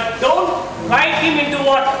don't ride him into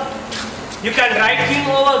water. You can ride him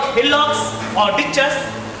over hillocks or ditches,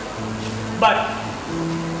 but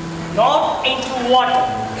not into water.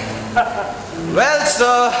 Well,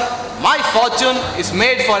 sir, my fortune is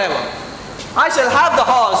made forever. I shall have the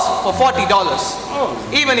horse for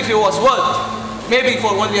 $40, even if it was worth maybe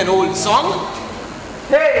for only an old song.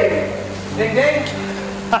 Hey, ding ding.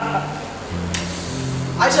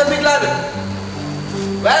 I shall be glad.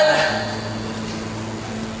 Well,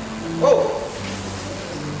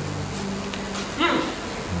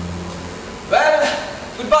 well,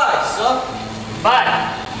 goodbye, sir.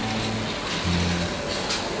 Bye.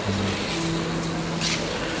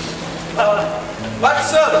 But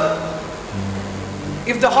sir,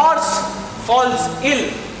 if the horse falls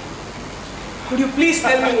ill, could you please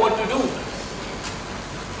tell me what to do?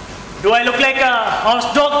 Do I look like a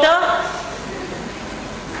horse doctor?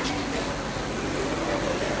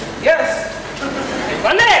 Yes.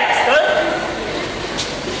 One minute, sir.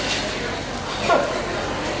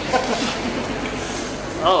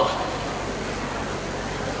 Oh.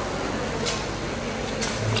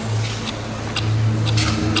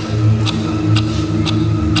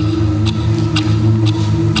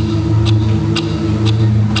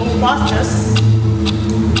 Faustus,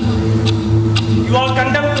 you are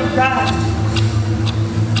condemned to die.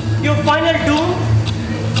 Your final doom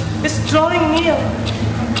is drawing near.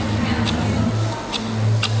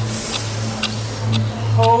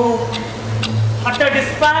 Oh, utter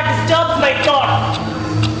despair disturbs my thought.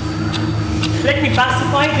 Let me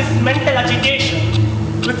pacify this mental agitation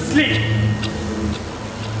with sleep.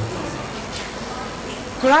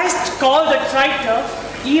 Christ called the traitor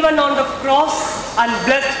even on the cross and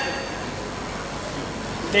blessed him.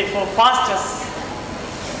 Therefore, Faustus,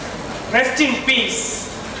 rest in peace.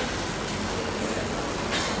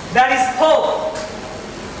 There is hope,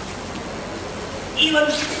 even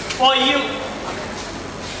for you.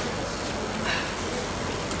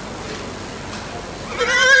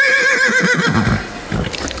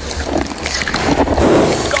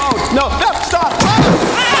 No, stop!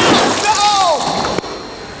 No!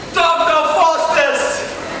 Dr. Faustus!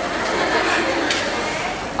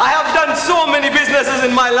 I have done so many businesses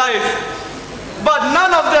in my life, but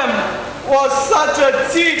none of them was such a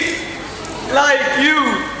cheat like you.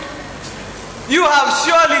 You have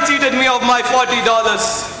surely cheated me of my $40.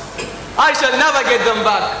 I shall never get them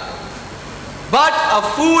back. But a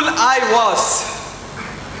fool I was.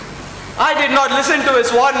 I did not listen to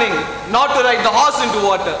his warning not to ride the horse into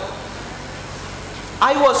water.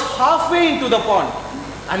 I was halfway into the pond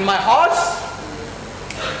and my horse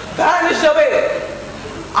vanished away.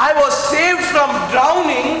 I was saved from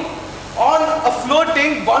drowning on a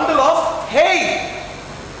floating bundle of hay.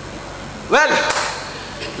 Well,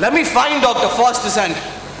 let me find Dr. Faustus and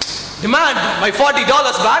demand my $40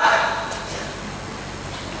 back.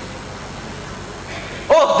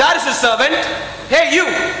 Oh, there is his servant. Hey, you.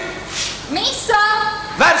 Me, sir.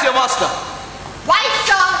 Where's your master? Why,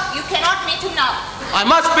 sir? You cannot meet him now. I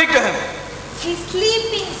must speak to him. He's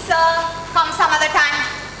sleeping, sir. Come some other time.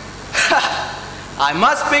 I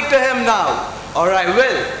must speak to him now, or I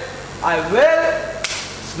will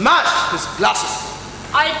smash his glasses.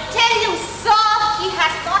 I tell you, sir, he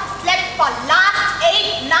has not slept for last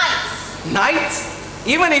 8 nights. Nights?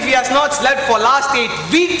 Even if he has not slept for last 8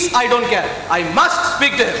 weeks, I don't care. I must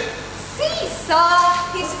speak to him. See, sir,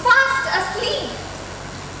 he's fast asleep.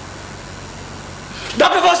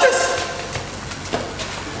 Dr. Faustus!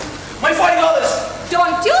 My $40!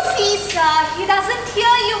 Don't you see, sir? He doesn't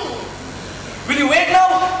hear you. Will you wait now?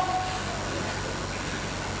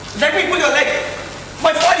 Let me pull your leg.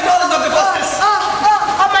 My $40, Dr. Faustus!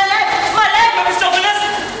 My leg, Mephistopheles!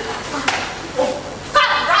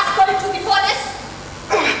 Come, rascal, to before this.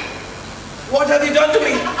 What have you done to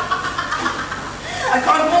me? I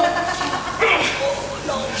can't move.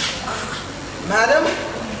 Madam,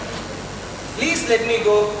 please let me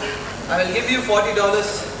go. I will give you $40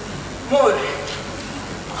 more.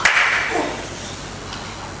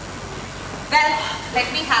 Well, let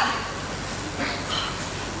me have it.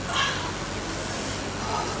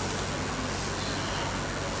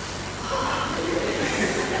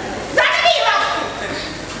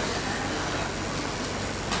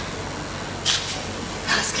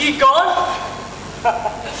 he gone?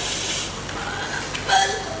 Well,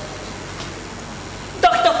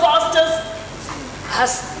 Dr. Faustus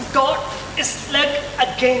has got his leg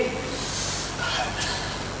again.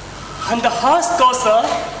 And the horse causer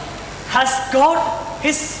has got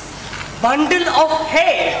his bundle of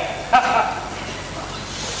hair.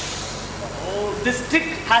 Oh, this trick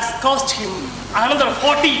has cost him another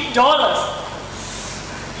 $40.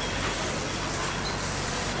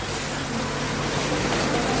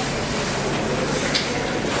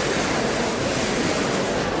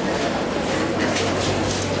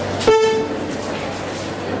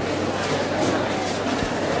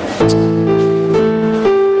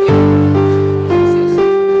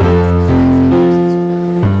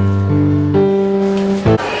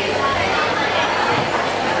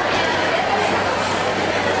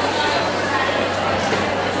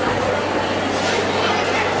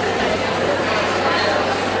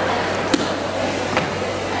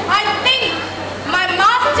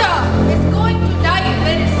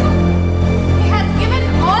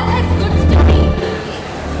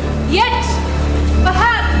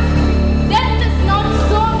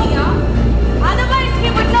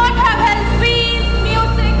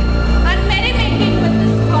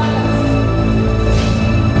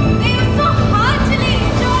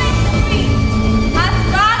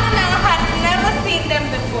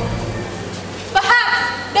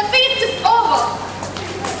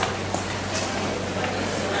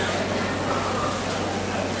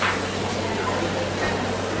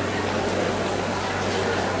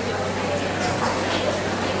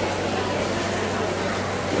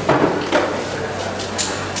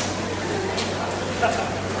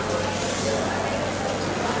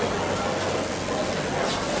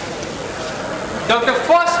 Dr.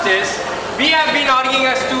 Faustus, we have been arguing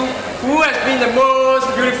as to who has been the most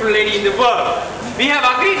beautiful lady in the world. We have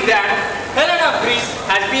agreed that Helen of Greece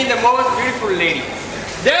has been the most beautiful lady.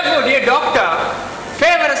 Therefore, dear doctor,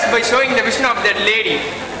 favor us by showing the vision of that lady,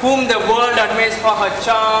 whom the world admires for her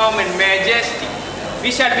charm and majesty.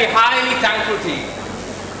 We shall be highly thankful to you.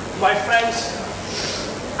 My friends,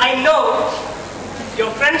 I know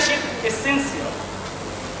your friendship is sincere,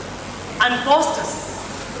 and Faustus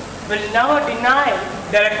will never deny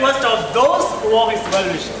the request of those who are his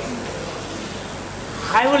well-wishers.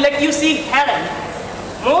 I will let you see Helen,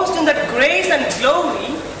 most in that grace and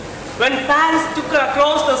glory, when Paris took her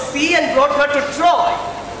across the sea and brought her to Troy.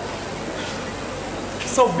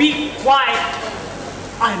 So be quiet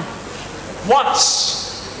and watch.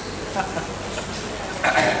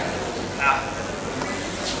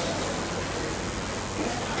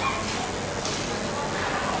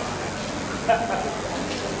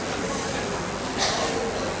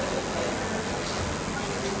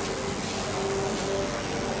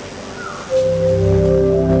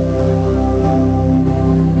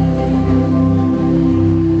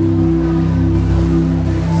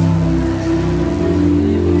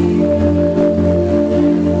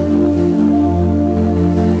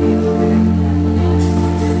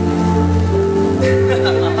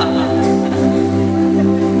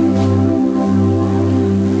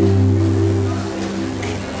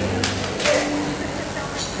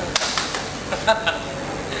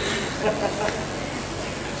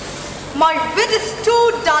 My wit is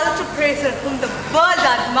too dull to praise her whom the world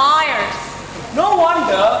admires. No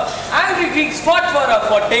wonder angry Greeks fought for her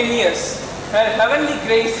for 10 years. Her heavenly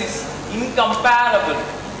grace is incomparable.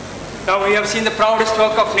 Now we have seen the proudest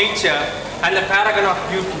work of nature and the paragon of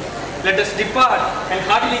beauty. Let us depart and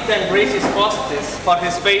heartily thank gracious Faustus for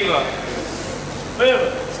his favor.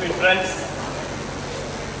 Well, sweet friends,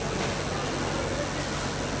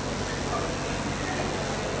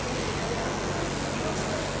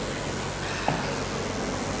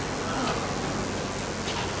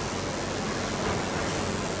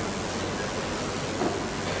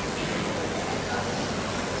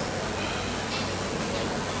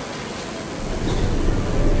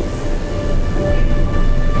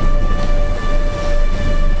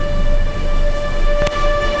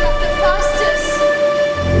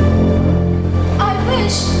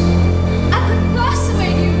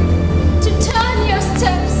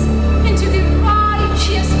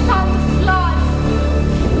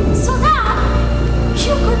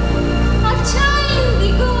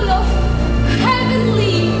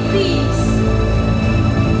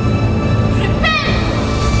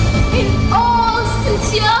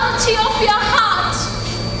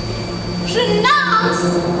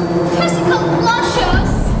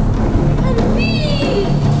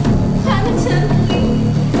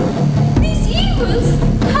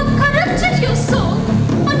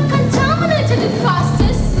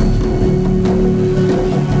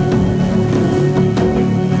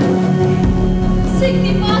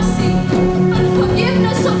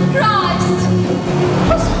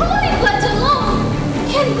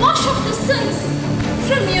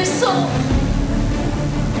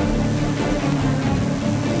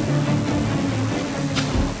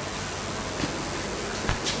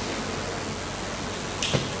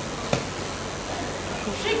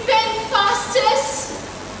 Repent, Faustus.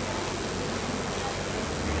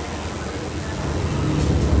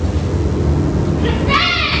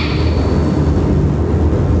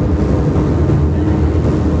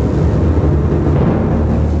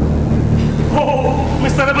 Oh,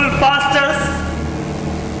 miserable Faustus!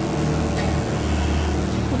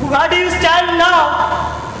 Where do you stand now?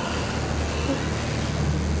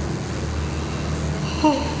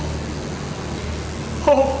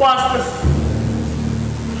 Oh, Faustus!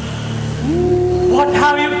 What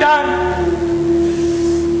have you done?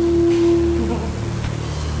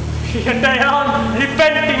 Yet I am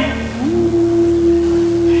repenting.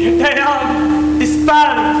 Yet I am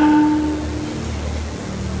despairing.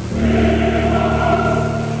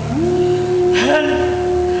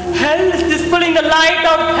 Hell is dispelling the light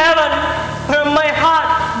of heaven from my heart.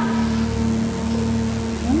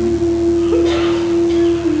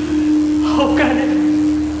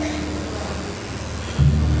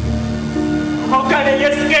 How can I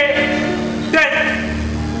escape death?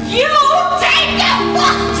 You take the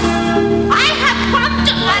Faustus! I have come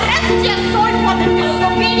to arrest your soul for the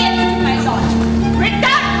disobedience to my Lord.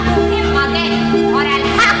 Return to him again, or I'll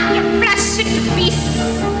hack your flesh into pieces.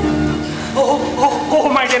 Oh,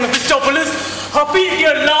 my dear Mephistopheles, appeal to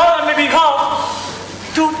your Lord on my behalf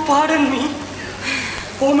to pardon me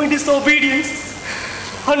for my disobedience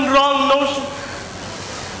and wrong notion.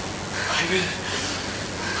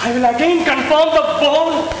 I will again confirm the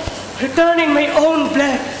bone, return in my own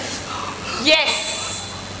blood. Yes,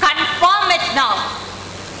 confirm it now.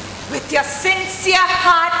 With your sincere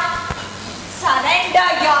heart, surrender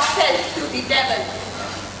yourself to the devil.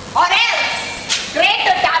 Or else,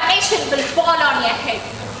 greater damnation will fall on your head.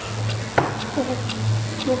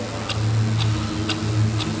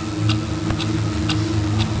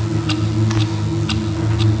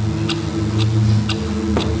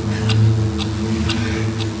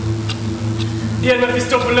 Dear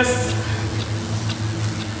Mephistopheles,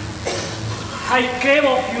 I crave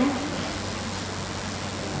of you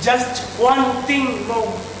just one thing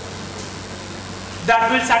more that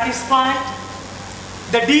will satisfy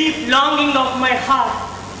the deep longing of my heart.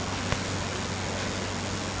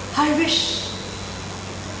 I wish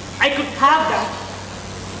I could have that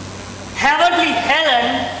heavenly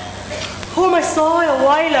Helen whom I saw a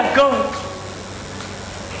while ago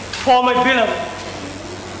for my beloved.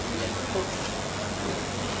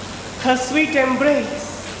 Her sweet embrace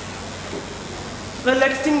will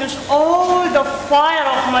extinguish all the fire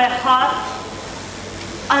of my heart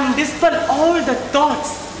and dispel all the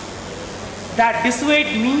thoughts that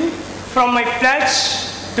dissuade me from my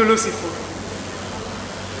pledge to Lucifer.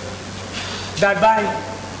 Thereby,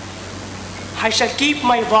 I shall keep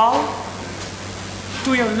my vow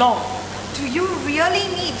to your Lord. Do you really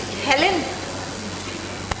need Helen?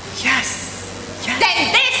 Yes.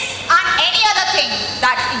 Then this and any other thing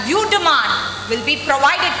that you demand will be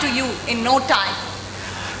provided to you in no time.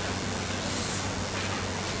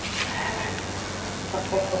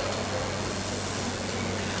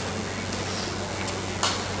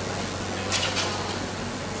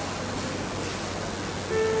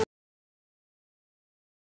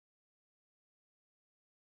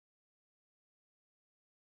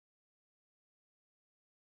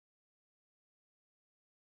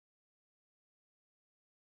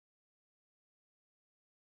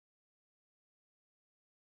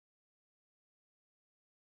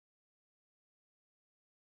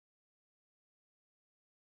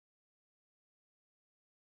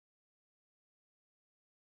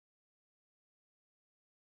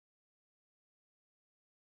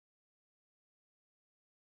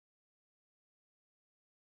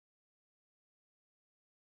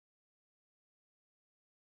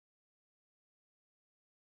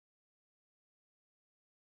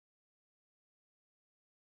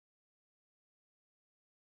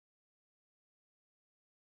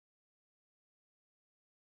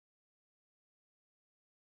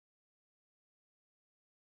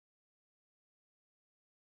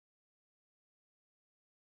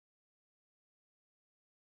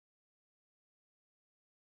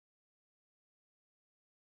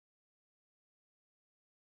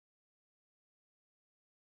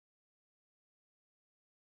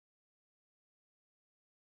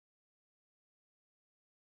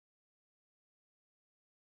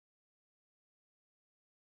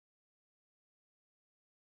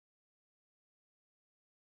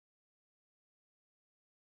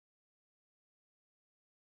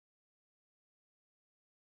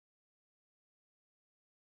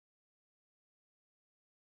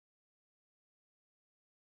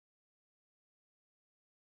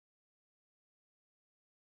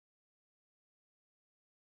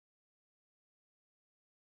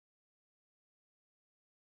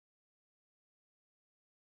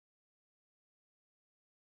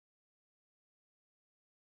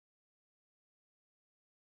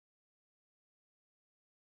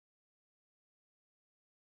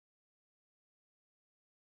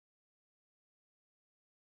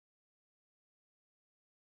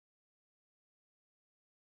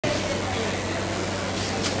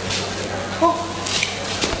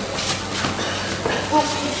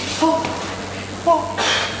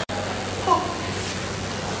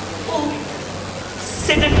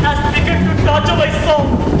 soul.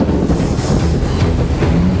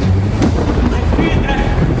 I feel that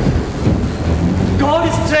God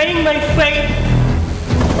is training my faith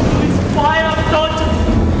to his fire of torture.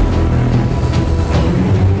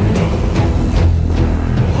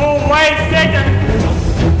 Oh, why, Satan,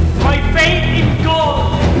 my faith in God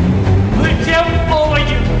will jump over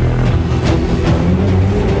you.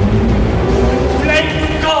 Flying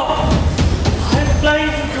to God. I'm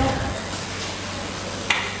flying to God.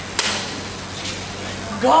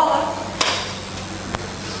 God.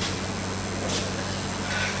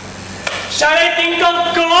 Shall I think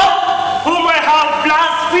of God whom I have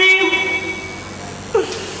blasphemed?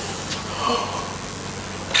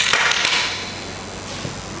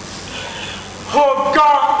 Oh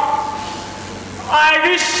God, I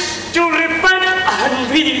wish to repent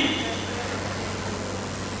and be.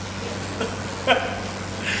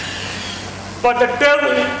 But the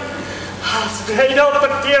devil has dried out the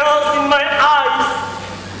tears in my eyes.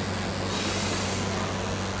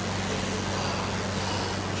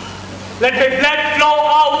 Let my blood flow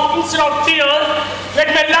out instead of tears. Let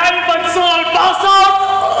my life and soul pass out.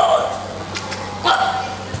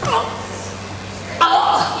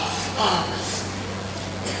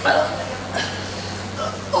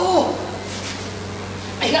 Oh,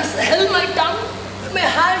 I has held my tongue with my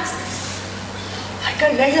hands. I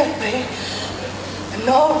can neither pray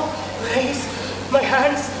nor raise my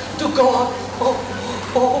hands to God. Oh,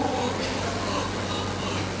 oh,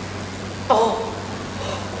 oh.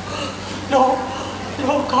 No,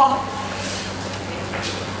 no, God.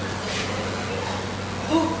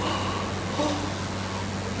 Oh, oh.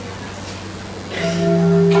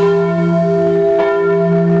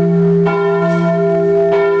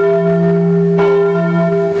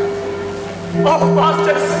 Oh,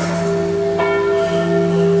 Faustus.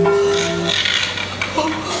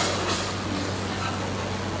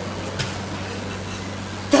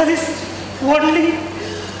 There is only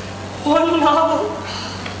 1 hour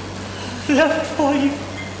left for you.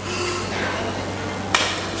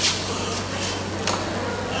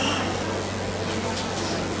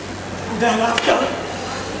 Thereafter,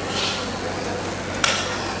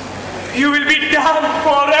 you will be damned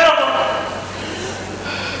forever.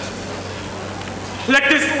 Let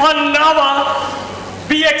this 1 hour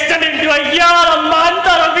be extended into a year, a month,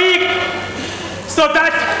 or a week, so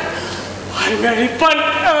that I may repent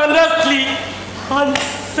earnestly and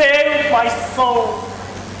save my soul.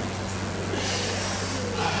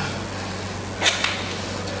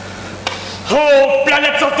 Oh,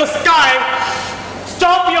 planets of the sky,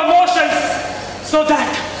 stop your motions so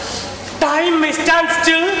that time may stand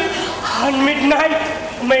still and midnight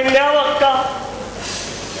may never come.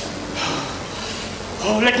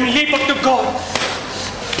 Oh, let me leap up to God.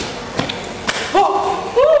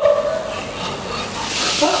 Oh, oh.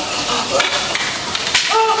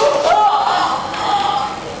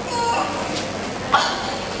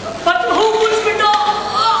 But who pulls me down?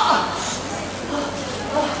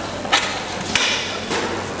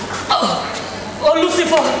 Oh,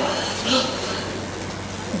 Lucifer,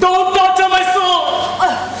 don't torture my soul.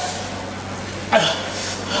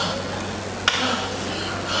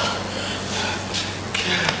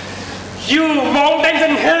 You mountains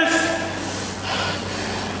and hills,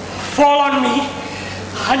 fall on me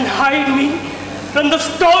and hide me from the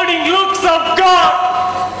stoning looks of God.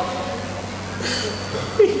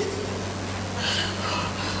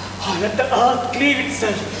 Oh, let the earth cleave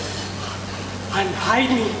itself and hide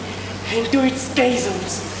me into its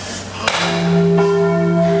chasms.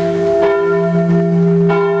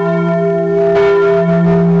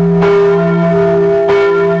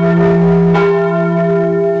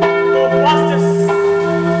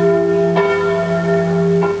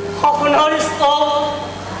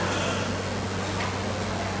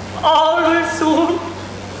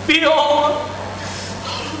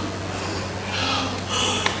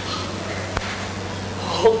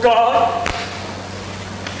 Oh God,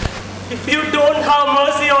 if you don't have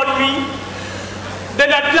mercy on me,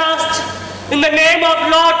 then at last, in the name of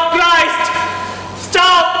Lord Christ,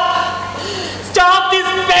 stop these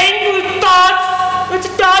painful thoughts which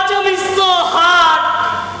torture me so hard.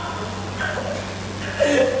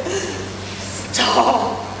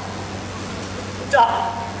 Stop.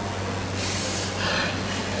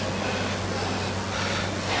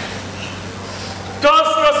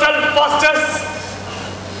 Curse yourself, Faustus,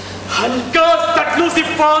 and curse that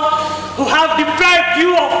Lucifer who have deprived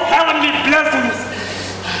you of heavenly blessings.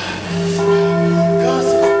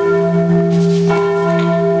 Curse it.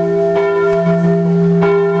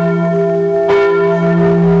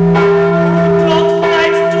 Close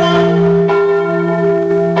Christ one.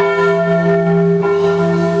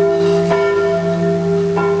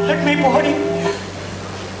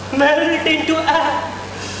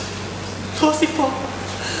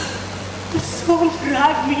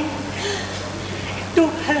 drag me into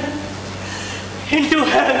hell. Into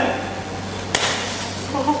hell.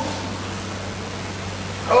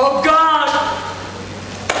 Oh God!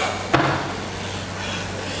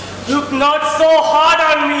 Look not so hard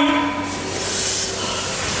on me.